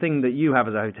 or the thing that you have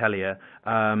as a hotelier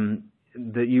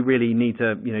that you really need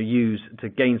to use to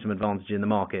gain some advantage in the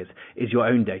market is your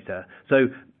own data. So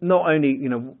not only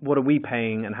what are we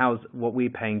paying and how's what we're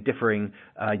paying differing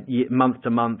month to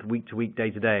month, week to week, day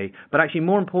to day, but actually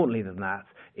more importantly than that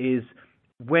is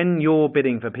when you're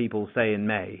bidding for people, say in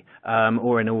May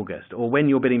or in August, or when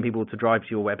you're bidding people to drive to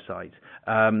your website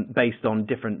based on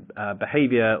different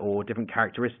behavior or different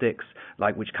characteristics,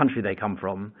 like which country they come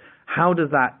from, how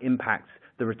does that impact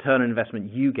the return on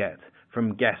investment you get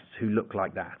from guests who look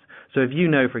like that? So if you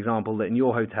know, for example, that in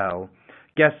your hotel,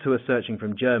 guests who are searching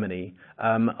from Germany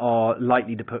are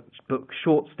likely to book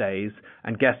short stays,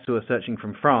 and guests who are searching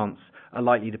from France are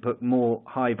likely to book more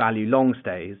high-value long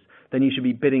stays, then you should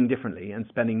be bidding differently and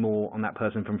spending more on that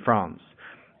person from France.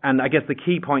 And I guess the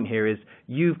key point here is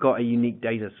you've got a unique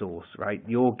data source, right?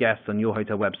 Your guests on your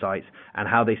hotel website and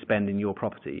how they spend in your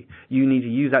property. You need to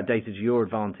use that data to your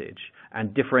advantage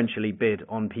and differentially bid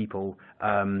on people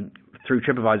through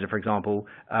TripAdvisor, for example,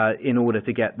 in order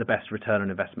to get the best return on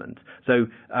investment. So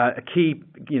a key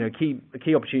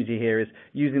opportunity here is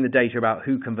using the data about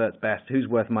who converts best, who's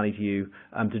worth money to you,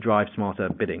 to drive smarter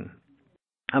bidding.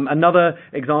 Another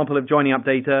example of joining up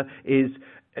data is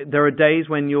there are days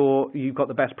when you've got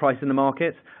the best price in the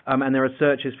market, and there are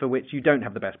searches for which you don't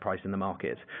have the best price in the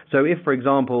market. So if, for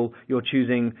example, you're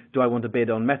choosing, do I want to bid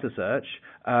on meta search,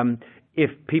 if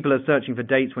people are searching for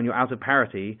dates when you're out of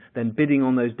parity, then bidding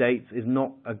on those dates is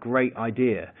not a great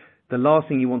idea. The last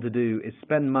thing you want to do is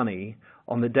spend money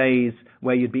on the days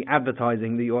where you'd be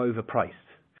advertising that you're overpriced.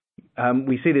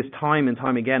 We see this time and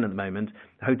time again at the moment,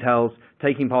 hotels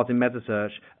taking part in meta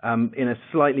search in a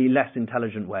slightly less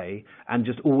intelligent way and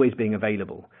just always being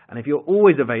available. And if you're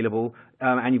always available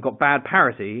and you've got bad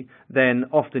parity, then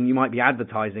often you might be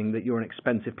advertising that you're an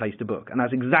expensive place to book. And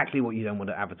that's exactly what you don't want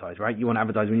to advertise, right? You want to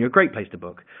advertise when you're a great place to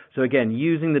book. So again,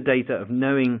 using the data of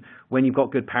knowing when you've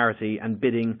got good parity and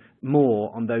bidding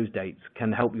more on those dates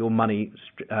can help your money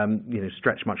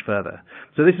stretch much further.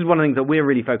 So this is one of the things that we're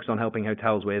really focused on helping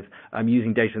hotels with,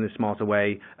 using data in this smarter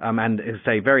way, and as I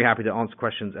say, very happy to answer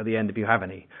questions at the end if you have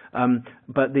any.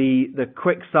 But the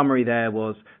quick summary there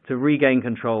was to regain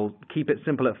control, keep it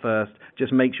simple at first,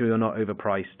 just make sure you're not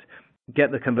overpriced,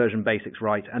 get the conversion basics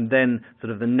right, and then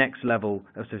sort of the next level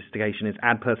of sophistication is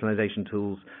add personalization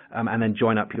tools, and then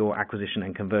join up your acquisition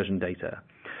and conversion data.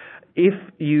 If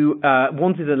you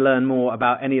wanted to learn more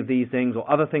about any of these things or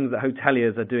other things that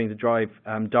hoteliers are doing to drive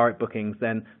direct bookings,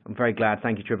 then I'm very glad.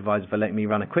 Thank you, TripAdvisor, for letting me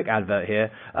run a quick advert here.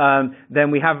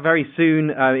 Then we have very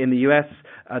soon in the US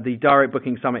the Direct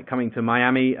Booking Summit coming to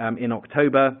Miami in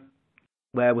October,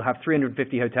 where we'll have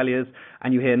 350 hoteliers,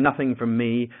 and you hear nothing from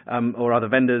me or other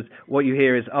vendors. What you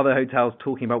hear is other hotels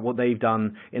talking about what they've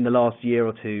done in the last year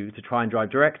or two to try and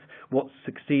drive direct, what's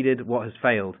succeeded, what has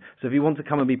failed. So if you want to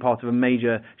come and be part of a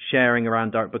major sharing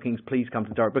around direct bookings, please come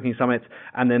to Direct Booking Summit.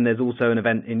 And then there's also an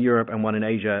event in Europe and one in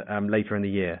Asia later in the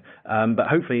year. But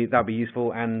hopefully that'll be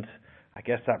useful, and I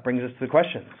guess that brings us to the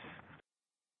questions.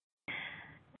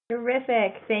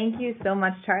 Terrific. Thank you so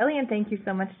much, Charlie, and thank you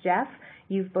so much, Jeff.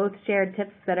 You've both shared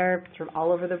tips that are sort of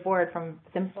all over the board, from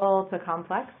simple to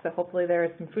complex, so hopefully there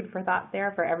is some food for thought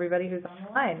there for everybody who's on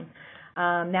the line.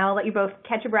 Now I'll let you both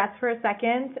catch your breath for a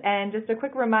second, and just a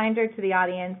quick reminder to the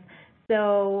audience.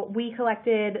 So we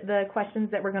collected the questions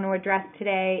that we're going to address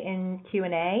today in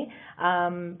Q&A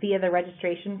via the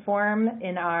registration form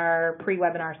in our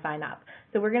pre-webinar sign-up.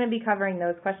 So we're going to be covering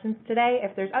those questions today.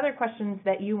 If there's other questions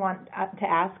that you want to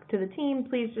ask to the team,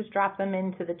 please just drop them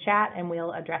into the chat and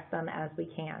we'll address them as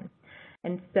we can.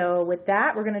 And so with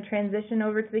that, we're going to transition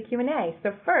over to the Q&A.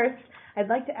 So first, I'd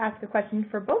like to ask a question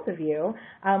for both of you.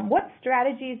 What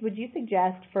strategies would you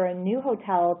suggest for a new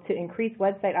hotel to increase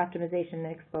website optimization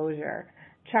and exposure?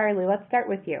 Charlie, let's start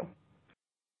with you.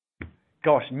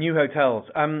 Gosh, new hotels.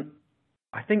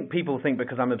 I think people think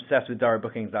because I'm obsessed with direct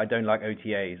bookings that I don't like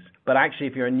OTAs. But actually,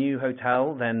 if you're a new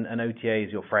hotel, then an OTA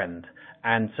is your friend.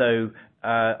 And so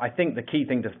I think the key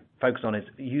thing to focus on is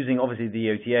using, obviously,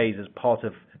 the OTAs as part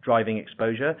of driving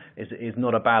exposure is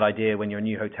not a bad idea when you're a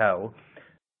new hotel.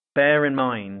 Bear in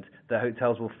mind that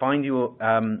hotels will find you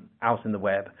out in the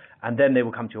web, and then they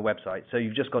will come to your website. So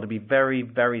you've just got to be very,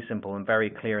 very simple and very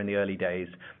clear in the early days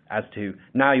as to,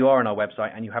 now you are on our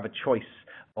website and you have a choice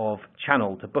of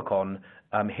channel to book on.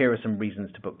 Here are some reasons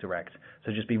to book direct.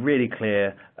 So just be really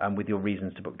clear with your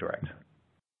reasons to book direct.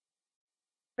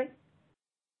 Great.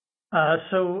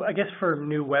 So I guess for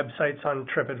new websites on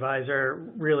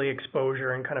TripAdvisor, really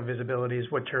exposure and kind of visibility is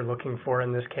what you're looking for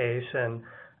in this case. And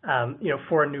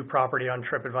for a new property on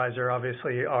TripAdvisor,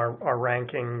 obviously our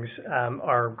rankings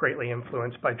are greatly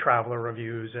influenced by traveler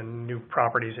reviews, and new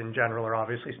properties in general are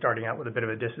obviously starting out with a bit of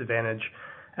a disadvantage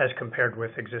as compared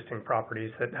with existing properties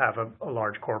that have a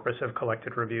large corpus of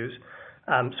collected reviews.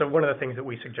 So one of the things that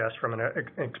we suggest from an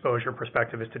exposure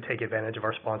perspective is to take advantage of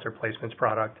our sponsor placements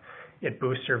product. It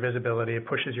boosts your visibility. It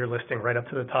pushes your listing right up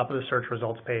to the top of the search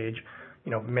results page.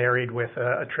 Married with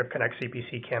a Trip Connect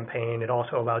CPC campaign. It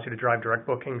also allows you to drive direct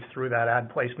bookings through that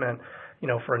ad placement.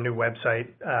 For a new website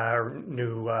or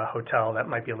new hotel, that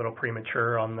might be a little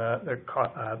premature on the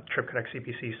Trip Connect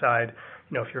CPC side.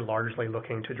 If you're largely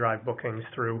looking to drive bookings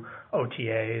through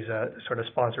OTAs, a sort of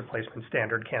sponsor placement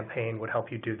standard campaign would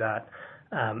help you do that.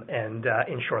 And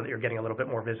ensure that you're getting a little bit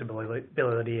more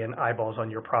visibility and eyeballs on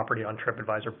your property on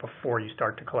TripAdvisor before you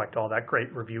start to collect all that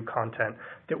great review content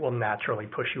that will naturally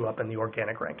push you up in the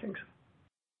organic rankings.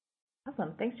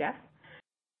 Awesome. Thanks, Jeff.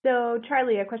 So,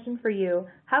 Charlie, a question for you.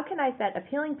 How can I set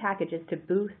appealing packages to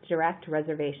boost direct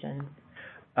reservations?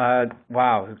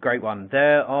 Wow, it's a great one.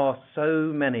 There are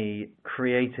so many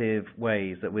creative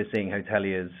ways that we're seeing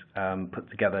hoteliers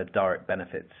put together direct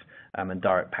benefits and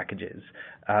direct packages.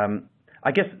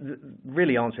 I guess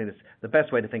really answering this, the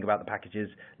best way to think about the packages,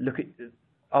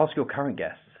 ask your current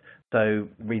guests. So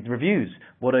read the reviews.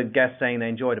 What are guests saying they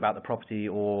enjoyed about the property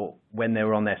or when they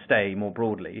were on their stay more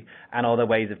broadly? And are there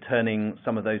ways of turning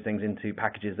some of those things into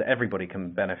packages that everybody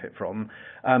can benefit from?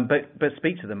 But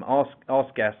speak to them.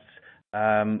 Ask guests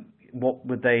what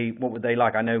would they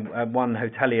like. I know one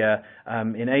hotelier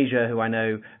in Asia who I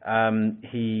know,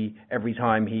 every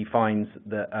time he finds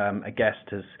that a guest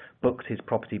has booked his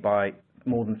property by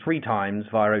more than 3 times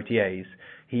via OTAs,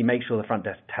 he makes sure the front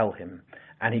desk tell him.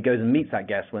 And he goes and meets that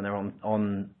guest when they're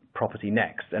on property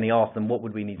next, and he asks them, what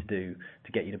would we need to do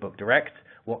to get you to book direct?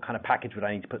 What kind of package would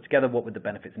I need to put together? What would the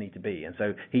benefits need to be? And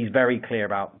so he's very clear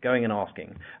about going and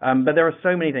asking. But there are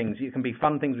so many things. It can be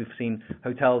fun things. We've seen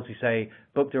hotels who say,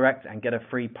 book direct and get a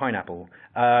free pineapple.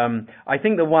 I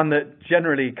think the one that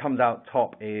generally comes out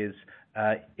top is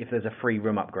if there's a free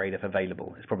room upgrade if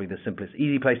available. It's probably the simplest,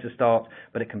 easy place to start,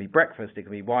 but it can be breakfast, it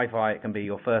can be Wi-Fi, it can be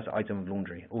your first item of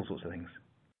laundry, all sorts of things.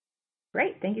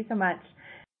 Great, thank you so much.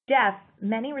 Jeff,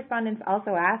 many respondents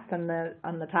also asked on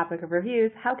the topic of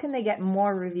reviews, how can they get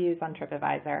more reviews on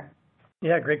TripAdvisor?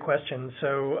 Yeah, great question.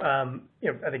 So,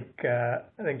 I think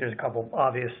there's a couple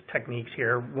obvious techniques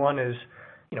here. One is,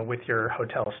 with your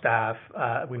hotel staff,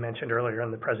 we mentioned earlier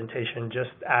in the presentation,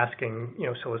 just asking,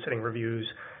 soliciting reviews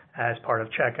as part of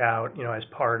checkout, as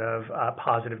part of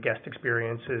positive guest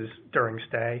experiences during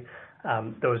stay.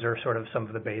 Those are sort of some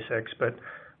of the basics, but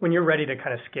when you're ready to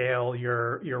kind of scale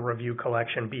your review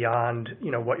collection beyond,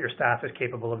 what your staff is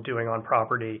capable of doing on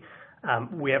property,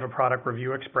 we have a product,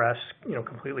 Review Express,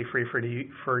 completely free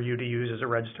for you to use as a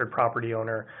registered property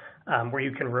owner, where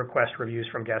you can request reviews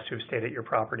from guests who've stayed at your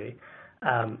property.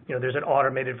 There's an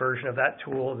automated version of that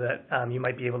tool that you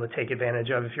might be able to take advantage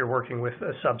of if you're working with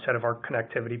a subset of our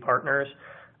connectivity partners.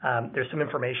 There's some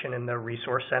information in the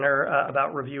Resource Center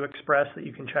about Review Express that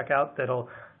you can check out that'll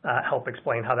help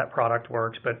explain how that product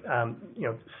works. But,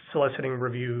 soliciting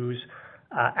reviews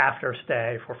after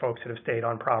stay for folks that have stayed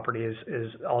on property is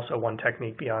also one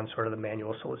technique beyond sort of the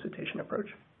manual solicitation approach.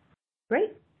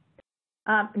 Great.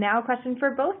 Now a question for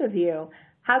both of you.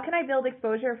 How can I build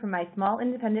exposure from my small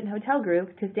independent hotel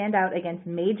group to stand out against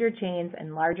major chains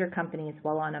and larger companies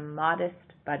while on a modest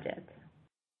budget?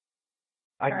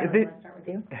 Charlie, I want to start with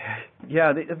you.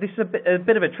 Yeah, this is a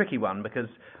bit of a tricky one because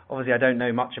obviously I don't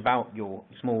know much about your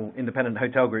small independent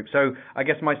hotel group. So I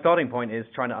guess my starting point is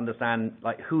trying to understand,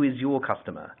 who is your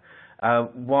customer?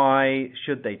 Why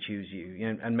should they choose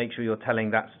you? And make sure you're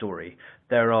telling that story.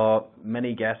 There are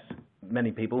many guests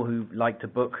many people who like to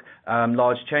book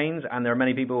large chains, and there are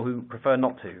many people who prefer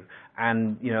not to.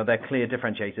 And they're clear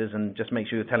differentiators, and just make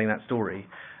sure you're telling that story.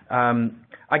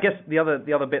 I guess the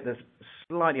other bit that's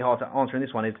slightly hard to answer in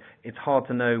this one is it's hard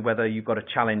to know whether you've got a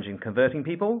challenge in converting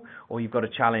people or you've got a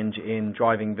challenge in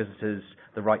driving visitors,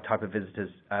 the right type of visitors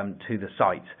to the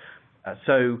site.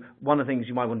 So one of the things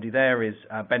you might want to do there is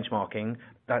benchmarking.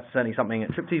 That's certainly something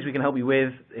at TripAdvisor we can help you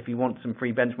with. If you want some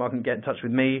free benchmarking, get in touch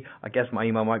with me. I guess my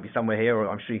email might be somewhere here, or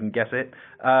I'm sure you can guess it.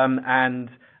 And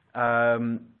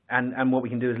what we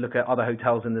can do is look at other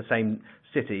hotels in the same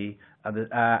city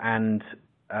and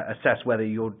assess whether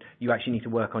you actually need to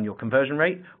work on your conversion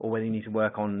rate or whether you need to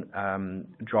work on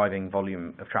driving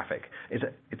volume of traffic. It's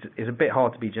a bit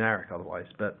hard to be generic otherwise,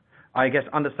 but I guess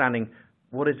understanding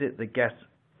what is it the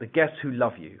guests who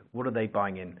love you, what are they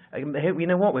buying in? You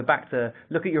know what? We're back to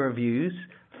look at your reviews,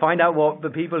 find out what the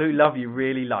people who love you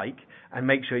really like, and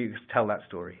make sure you tell that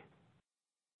story.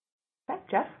 Okay,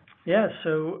 Jeff? Yeah,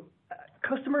 so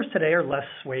customers today are less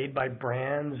swayed by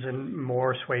brands and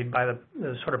more swayed by the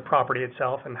sort of property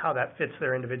itself and how that fits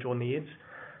their individual needs.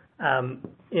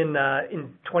 In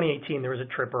 2018, there was a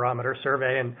Triparometer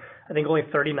survey, and I think only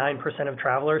 39% of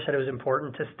travelers said it was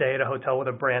important to stay at a hotel with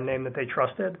a brand name that they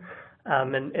trusted.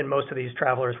 And most of these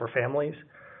travelers were families.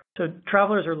 So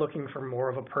travelers are looking for more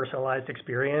of a personalized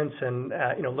experience and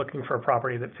looking for a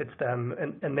property that fits them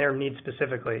and their needs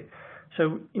specifically.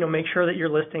 So make sure that your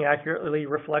listing accurately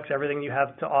reflects everything you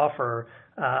have to offer,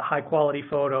 high quality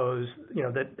photos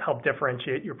that help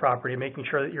differentiate your property, making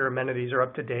sure that your amenities are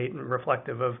up to date and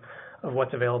reflective of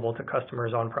what's available to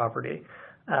customers on property.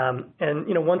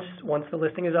 Once the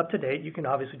listing is up to date, you can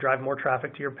obviously drive more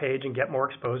traffic to your page and get more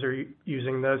exposure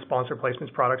using the sponsor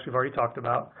placements products we've already talked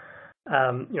about.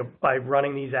 By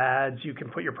running these ads, you can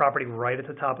put your property right at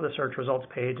the top of the search results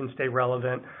page and stay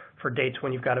relevant for dates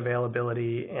when you've got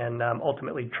availability, and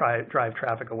ultimately drive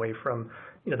traffic away from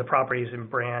the properties and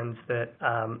brands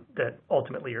that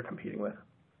ultimately you're competing with.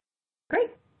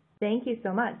 Great, thank you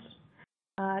so much.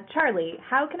 Charlie,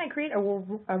 how can I create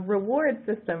a reward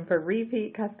system for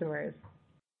repeat customers?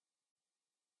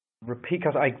 Repeat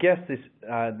customers, I guess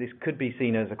this could be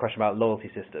seen as a question about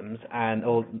loyalty systems,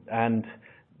 and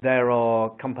there are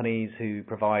companies who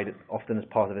provide, often as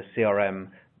part of a CRM,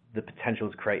 the potential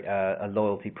to create a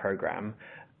loyalty program.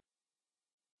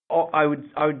 I would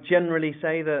generally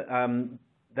say that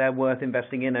they're worth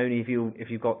investing in only if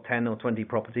you've got 10 or 20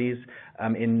 properties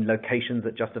in locations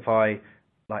that justify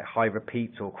like high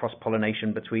repeats or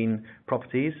cross-pollination between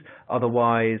properties.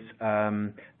 Otherwise,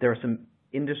 there are some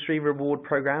industry reward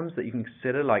programs that you can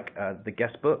consider, like the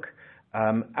guest book.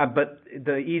 But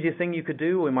the easiest thing you could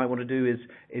do, or you might want to do,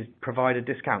 is provide a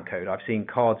discount code. I've seen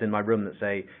cards in my room that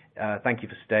say, "Thank you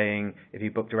for staying. If you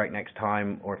book direct next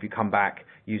time, or if you come back,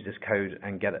 use this code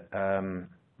and get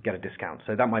a discount."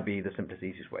 So that might be the simplest,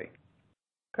 easiest way.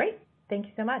 Great, thank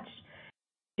you so much.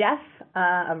 Jeff,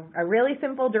 a really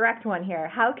simple, direct one here.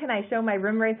 How can I show my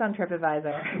room rates on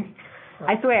TripAdvisor?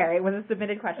 I swear, it was a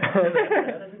submitted question.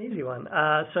 That's an easy one.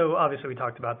 So obviously we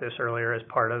talked about this earlier as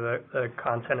part of the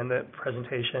content in the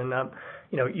presentation.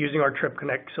 Using our Trip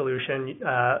Connect solution,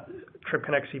 Trip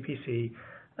Connect CPC,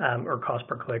 or cost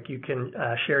per click, you can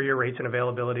share your rates and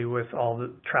availability with all the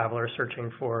travelers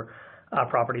searching for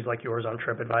properties like yours on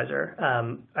TripAdvisor.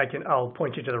 I'll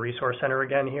point you to the resource center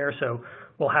again here. So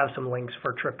we'll have some links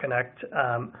for Trip Connect.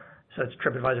 So it's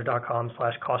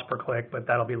tripadvisor.com/cost per click, but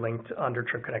that'll be linked under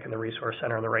Trip Connect in the resource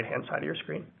center on the right-hand side of your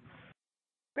screen.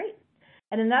 Great.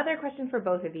 And another question for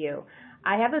both of you.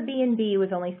 I have a B&B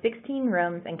with only 16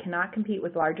 rooms and cannot compete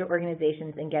with larger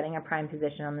organizations in getting a prime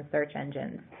position on the search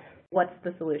engines. What's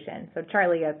the solution? So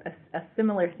Charlie, a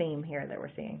similar theme here that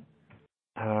we're seeing.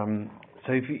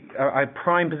 So if a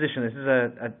prime position, this is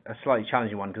a slightly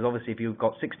challenging one, because obviously if you've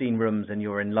got 16 rooms and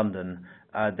you're in London,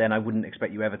 then I wouldn't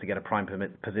expect you ever to get a prime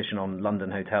position on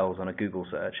London hotels on a Google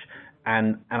search.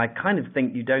 And I kind of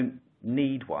think you don't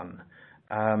need one.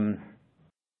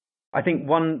 I think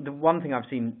the one thing I've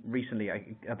seen recently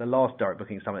at the last Direct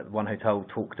Booking Summit, one hotel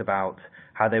talked about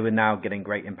how they were now getting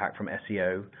great impact from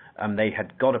SEO. They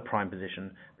had got a prime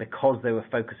position because they were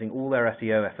focusing all their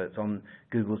SEO efforts on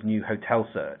Google's new hotel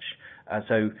search.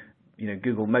 So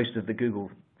most of the Google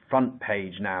front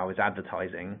page now is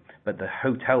advertising, but the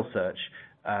hotel search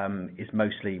is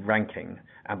mostly ranking.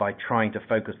 And by trying to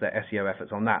focus their SEO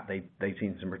efforts on that, they've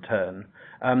seen some return.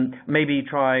 Maybe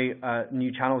try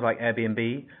new channels like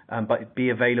Airbnb, but be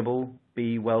available,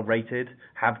 be well rated,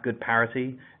 have good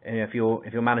parity. And if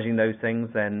you're managing those things,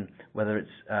 then whether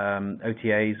it's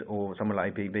OTAs or someone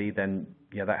like Airbnb, then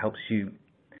that helps you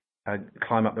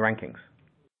climb up the rankings.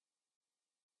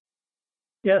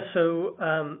 Yeah, so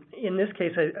in this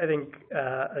case, I think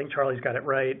Charlie's got it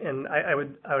right, and I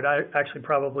would actually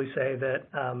probably say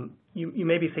that you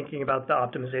may be thinking about the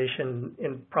optimization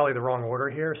in probably the wrong order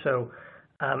here. So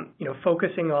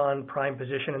focusing on prime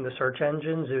position in the search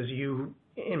engines is you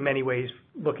in many ways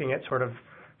looking at sort of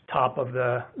top of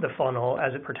the funnel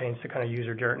as it pertains to kind of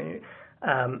user journey,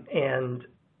 and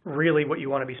really what you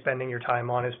want to be spending your time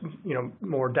on is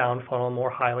more down funnel, more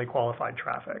highly qualified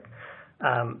traffic.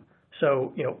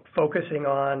 So, focusing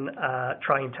on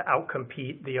trying to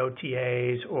outcompete the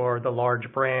OTAs or the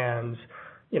large brands,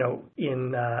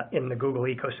 in the Google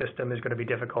ecosystem is going to be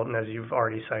difficult, and as you've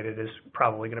already cited, is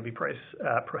probably going to be price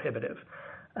prohibitive.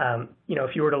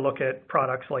 If you were to look at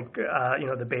products like,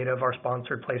 the beta of our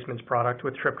sponsored placements product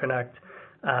with Trip Connect,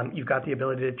 you've got the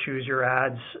ability to choose your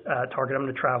ads, target them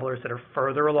to travelers that are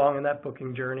further along in that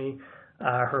booking journey,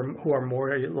 who are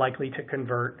more likely to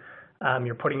convert.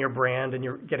 You're putting your brand and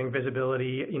you're getting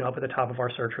visibility, up at the top of our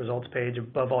search results page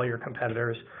above all your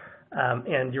competitors.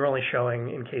 And you're only showing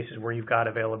in cases where you've got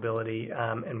availability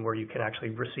and where you can actually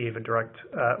receive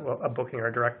a booking or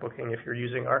a direct booking if you're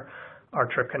using our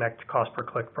Trip Connect cost per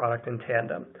click product in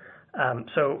tandem.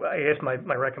 So I guess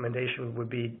my recommendation would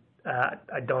be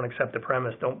I don't accept the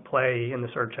premise. Don't play in the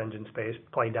search engine space.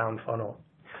 Play down funnel.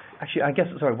 Actually, I guess,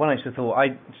 sorry, one extra thought,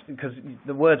 because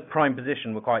the words prime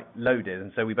position were quite loaded,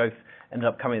 and so we both ended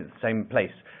up coming at the same place.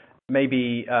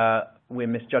 Maybe we're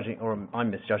misjudging, or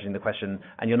I'm misjudging the question,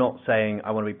 and you're not saying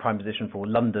I want to be prime position for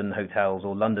London hotels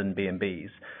or London B&Bs.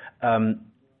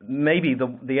 Maybe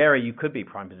the area you could be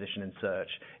prime position in search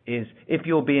is if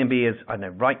your B&B is, I don't know,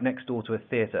 right next door to a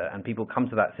theatre and people come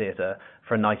to that theatre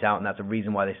for a night out and that's a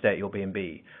reason why they stay at your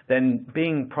B&B, then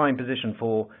being prime position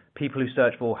for people who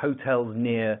search for hotels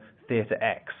near theatre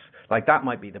X, like that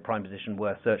might be the prime position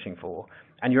worth searching for.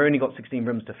 And you've only got 16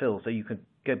 rooms to fill, so you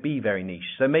could be very niche.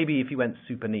 So maybe if you went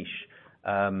super niche,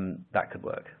 that could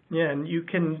work. Yeah, and you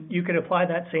can apply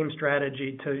that same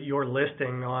strategy to your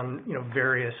listing on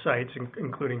various sites,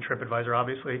 including TripAdvisor.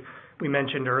 Obviously, we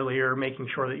mentioned earlier making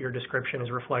sure that your description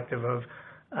is reflective of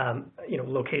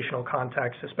locational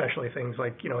context, especially things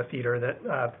like a theater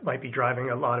that might be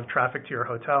driving a lot of traffic to your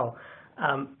hotel.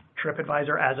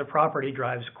 TripAdvisor as a property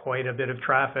drives quite a bit of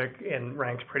traffic and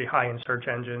ranks pretty high in search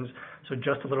engines. So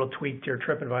just a little tweak to your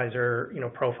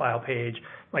TripAdvisor, profile page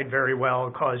might very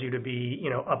well cause you to be,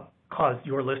 cause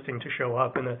your listing to show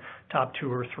up in the top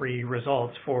 2 or 3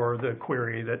 results for the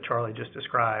query that Charlie just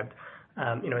described.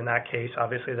 In that case,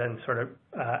 obviously, then sort of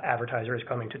advertiser is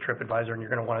coming to TripAdvisor, and you're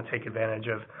going to want to take advantage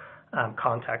of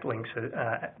contact links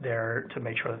there to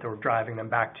make sure that they're driving them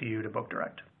back to you to book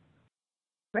direct.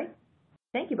 Great.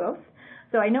 Thank you both.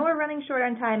 So I know we're running short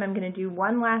on time. I'm going to do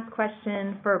one last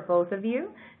question for both of you.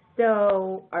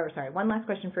 One last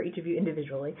question for each of you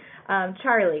individually.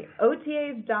 Charlie,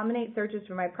 OTAs dominate searches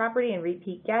for my property and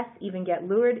repeat guests even get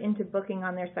lured into booking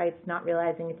on their sites, not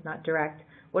realizing it's not direct.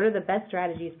 What are the best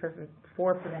strategies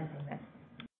for preventing this?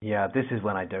 Yeah, this is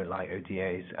when I don't like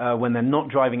OTAs. When they're not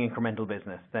driving incremental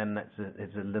business, then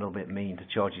it's a little bit mean to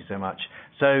charge you so much.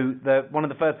 So one of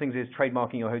the first things is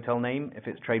trademarking your hotel name. If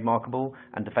it's trademarkable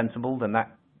and defensible, then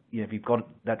that, if you've got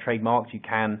that trademarked, you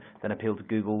can then appeal to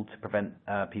Google to prevent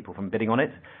people from bidding on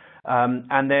it.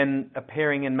 And then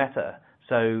appearing in Meta.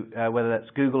 So whether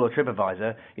that's Google or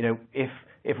TripAdvisor,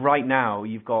 if right now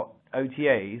you've got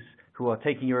OTAs who are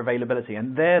taking your availability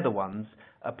and they're the ones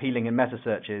appealing in meta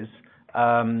searches,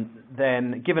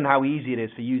 then given how easy it is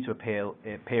for you to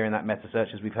appear in that meta search,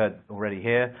 as we've heard already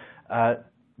here,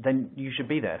 then you should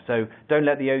be there. So don't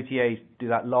let the OTAs do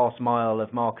that last mile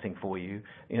of marketing for you.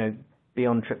 Be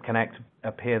on Trip Connect,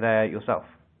 appear there yourself.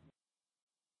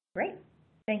 Great.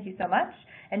 Thank you so much.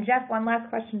 And Jeff, one last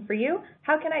question for you.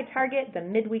 How can I target the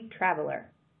midweek traveler?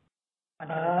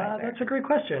 That's a great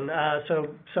question. So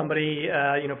somebody,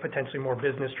 potentially more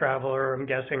business traveler, I'm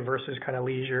guessing, versus kind of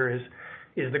leisure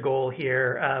is the goal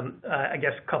here. I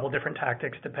guess a couple different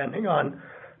tactics depending on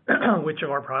which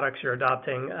of our products you're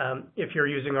adopting. If you're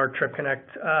using our Trip Connect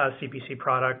CPC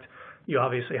product, you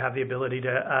obviously have the ability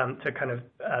to kind of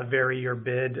vary your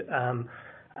bid on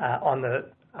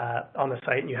the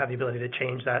site, and you have the ability to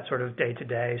change that sort of day to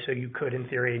day. So you could, in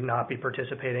theory, not be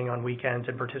participating on weekends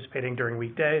and participating during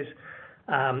weekdays.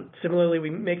 Similarly, we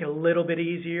make it a little bit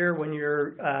easier when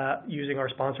you're using our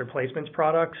sponsored placements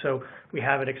product. So we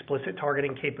have an explicit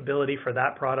targeting capability for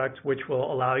that product, which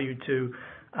will allow you to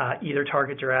either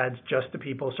target your ads just to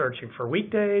people searching for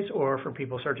weekdays or for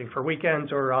people searching for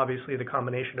weekends, or obviously the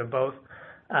combination of both.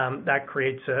 That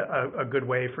creates a good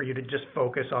way for you to just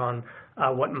focus on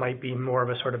what might be more of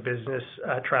a sort of business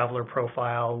traveler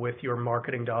profile with your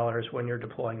marketing dollars when you're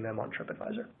deploying them on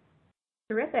TripAdvisor.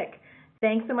 Terrific.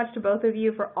 Thanks so much to both of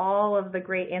you for all of the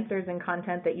great answers and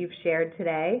content that you've shared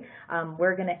today.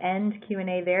 We're going to end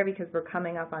Q&A there because we're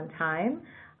coming up on time.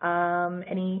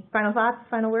 Any final thoughts,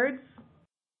 final words?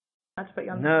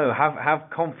 No, have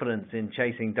confidence in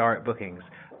chasing direct bookings.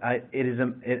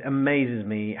 It amazes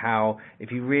me how,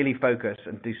 if you really focus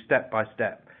and do step by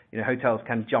step, hotels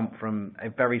can jump from a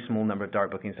very small number of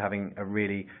direct bookings to having a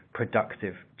really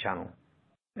productive channel.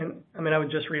 And I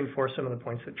would just reinforce some of the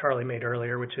points that Charlie made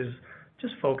earlier, which is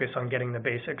just focus on getting the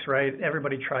basics right.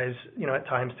 Everybody tries, at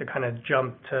times to kind of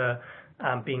jump to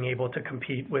being able to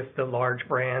compete with the large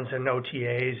brands and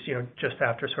OTAs, just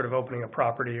after sort of opening a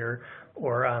property or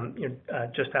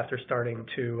just after starting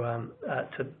to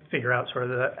figure out sort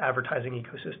of the advertising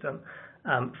ecosystem.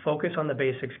 Focus on the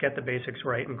basics, get the basics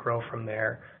right, and grow from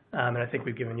there. And I think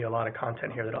we've given you a lot of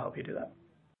content here that'll help you do that.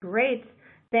 Great.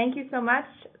 Thank you so much.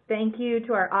 Thank you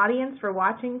to our audience for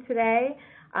watching today.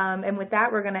 And with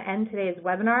that, we're going to end today's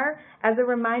webinar. As a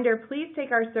reminder, please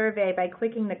take our survey by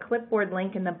clicking the clipboard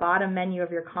link in the bottom menu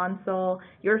of your console.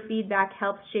 Your feedback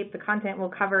helps shape the content we'll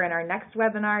cover in our next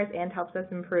webinars and helps us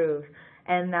improve.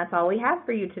 And that's all we have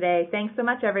for you today. Thanks so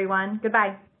much, everyone.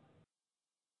 Goodbye.